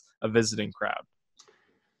silence a visiting crowd?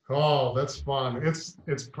 Oh, that's fun.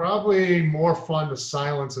 It's probably more fun to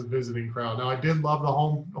silence a visiting crowd. Now, I did love the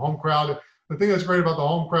home crowd. The thing that's great about the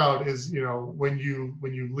home crowd is, when you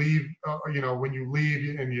leave,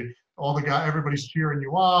 and everybody's cheering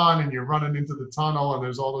you on, and you're running into the tunnel, and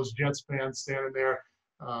there's all those Jets fans standing there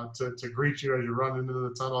to greet you as you run into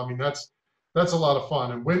the tunnel. I mean, that's a lot of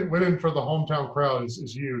fun, and winning for the hometown crowd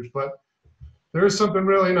is huge. But there is something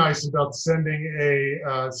really nice about sending a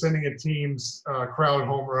team's crowd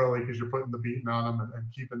home early, because you're putting the beating on them and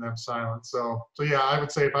keeping them silent. So yeah, I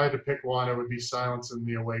would say if I had to pick one, it would be silencing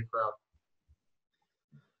the away crowd.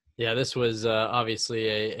 Yeah, this was obviously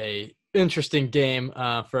a interesting game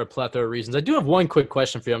for a plethora of reasons. I do have one quick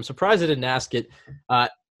question for you. I'm surprised I didn't ask it.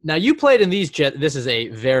 Now, you played in these Jets. This is a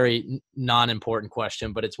very non-important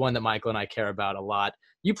question, but it's one that Michael and I care about a lot.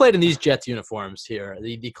 You played in these Jets uniforms here,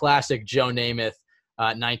 the classic Joe Namath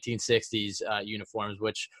 1960s uniforms,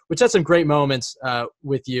 which had some great moments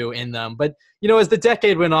with you in them. But, as the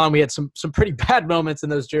decade went on, we had some pretty bad moments in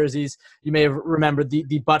those jerseys. You may have remembered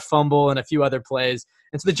the butt fumble and a few other plays.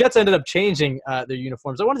 And so the Jets ended up changing their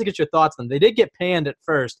uniforms. I wanted to get your thoughts on them. They did get panned at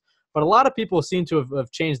first, but a lot of people seem to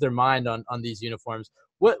have changed their mind on these uniforms.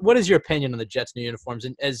 What is your opinion on the Jets' new uniforms?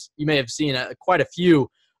 And as you may have seen, quite a few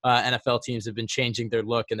NFL teams have been changing their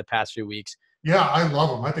look in the past few weeks. Yeah, I love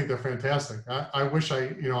them. I think they're fantastic. I wish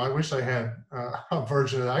I had a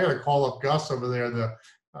version of that. I got to call up Gus over there,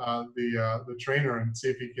 the trainer, and see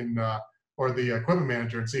if he can, or the equipment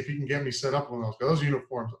manager, and see if he can get me set up one of those. Those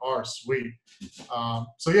uniforms are sweet.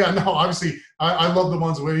 So yeah, no, obviously I love the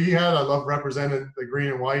ones where he had. I love representing the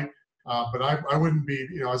green and white. But I wouldn't be,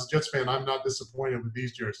 as a Jets fan, I'm not disappointed with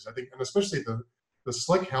these jerseys. I think, and especially the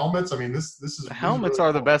slick helmets. I mean, this is the helmets really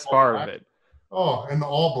are the best part of it. Oh, and the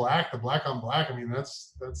all black, the black on black. I mean,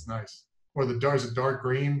 that's nice. Or is it dark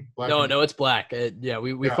green? Black No, it's black.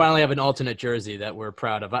 We finally have an alternate jersey that we're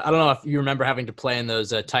proud of. I don't know if you remember having to play in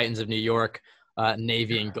those Titans of New York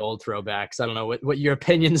navy and gold throwbacks. I don't know what your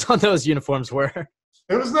opinions on those uniforms were.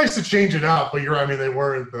 It was nice to change it up, but I mean, they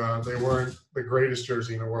weren't the greatest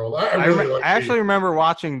jersey in the world. I actually remember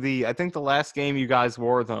watching I think the last game you guys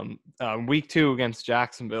wore them, week 2 against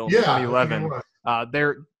Jacksonville in 2011.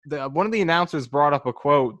 One of the announcers brought up a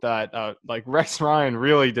quote that like Rex Ryan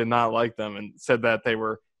really did not like them and said that they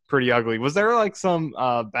were pretty ugly. Was there like some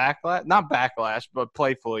backlash, not backlash, but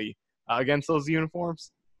playfully against those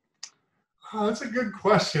uniforms? That's a good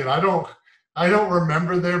question. I don't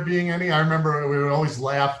remember there being any. I remember we would always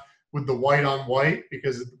laugh with the white on white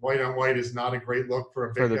because white on white is not a great look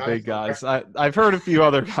for big guys. I've heard a few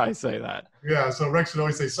other guys say that. Yeah, so Rex would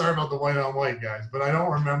always say, sorry about the white on white guys, but I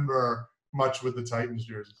don't remember much with the Titans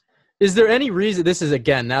jerseys. Is there any reason, this is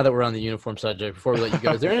again, now that we're on the uniform subject, before we let you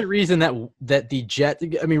go, is there any reason that the Jets,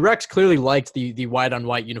 I mean, Rex clearly liked the white on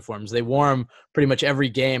white uniforms. They wore them pretty much every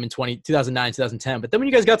game in 2009, 2010. But then when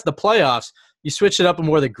you guys got to the playoffs, you switched it up and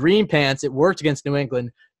wore the green pants. It worked against New England.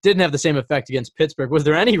 Didn't have the same effect against Pittsburgh. Was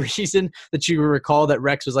there any reason that you recall that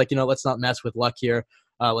Rex was like, let's not mess with luck here.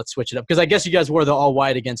 Let's switch it up? Because I guess you guys wore the all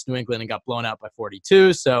white against New England and got blown out by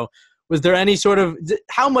 42. So was there any sort of –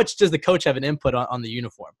 how much does the coach have an input on the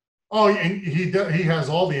uniform? Oh, and he has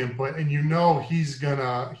all the input, and he's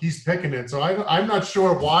picking it. So I'm not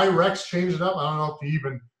sure why Rex changed it up. I don't know if he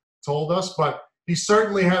even told us, but he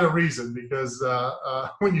certainly had a reason because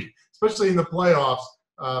especially in the playoffs,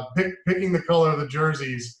 picking the color of the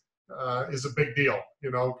jerseys is a big deal.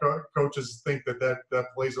 Coaches think that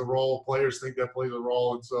plays a role. Players think that plays a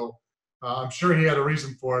role, and so I'm sure he had a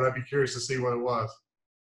reason for it. I'd be curious to see what it was.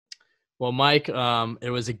 Well, Mike,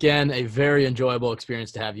 it was again a very enjoyable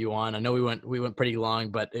experience to have you on. I know we went pretty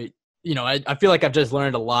long, but I feel like I've just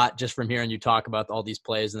learned a lot just from hearing you talk about all these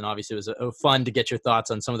plays, and obviously it was fun to get your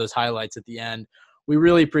thoughts on some of those highlights at the end. We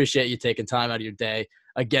really appreciate you taking time out of your day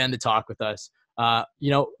again to talk with us.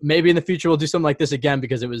 Maybe in the future we'll do something like this again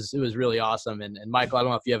because it was really awesome. And Michael, I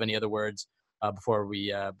don't know if you have any other words before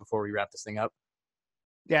we wrap this thing up.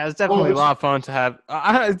 Yeah, it's definitely a lot of fun to have.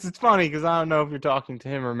 It's funny because I don't know if you're talking to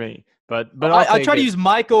him or me. But I try to use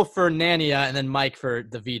Michael for Nania and then Mike for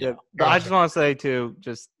DeVito. Yeah, but I just want to say, too,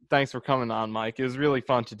 just thanks for coming on, Mike. It was really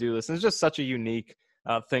fun to do this. It's just such a unique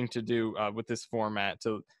thing to do with this format,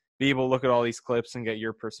 to be able to look at all these clips and get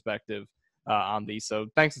your perspective on these. So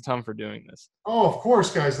thanks a ton for doing this. Oh, of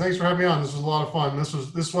course, guys. Thanks for having me on. This was a lot of fun. This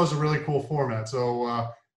was a really cool format. So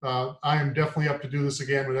I am definitely up to do this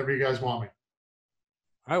again whenever you guys want me.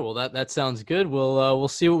 All right, well, that sounds good. We'll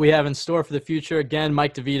see what we have in store for the future. Again,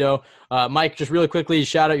 Mike DeVito. Mike, just really quickly,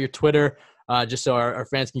 shout out your Twitter, just so our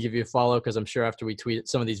fans can give you a follow, because I'm sure after we tweet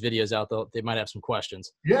some of these videos out, they might have some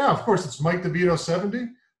questions. Yeah, of course. It's Mike DeVito 70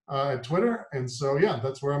 at Twitter. And so, yeah,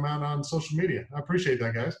 that's where I'm at on social media. I appreciate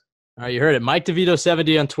that, guys. All right, you heard it. Mike DeVito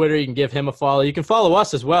 70 on Twitter. You can give him a follow. You can follow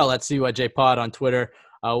us as well at CYJ Pod on Twitter.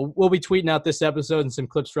 We'll be tweeting out this episode and some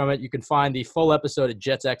clips from it. You can find the full episode at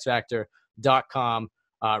jetsxfactor.com.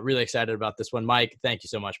 Really excited about this one. Mike, thank you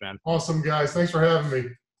so much, man. Awesome, guys. Thanks for having me.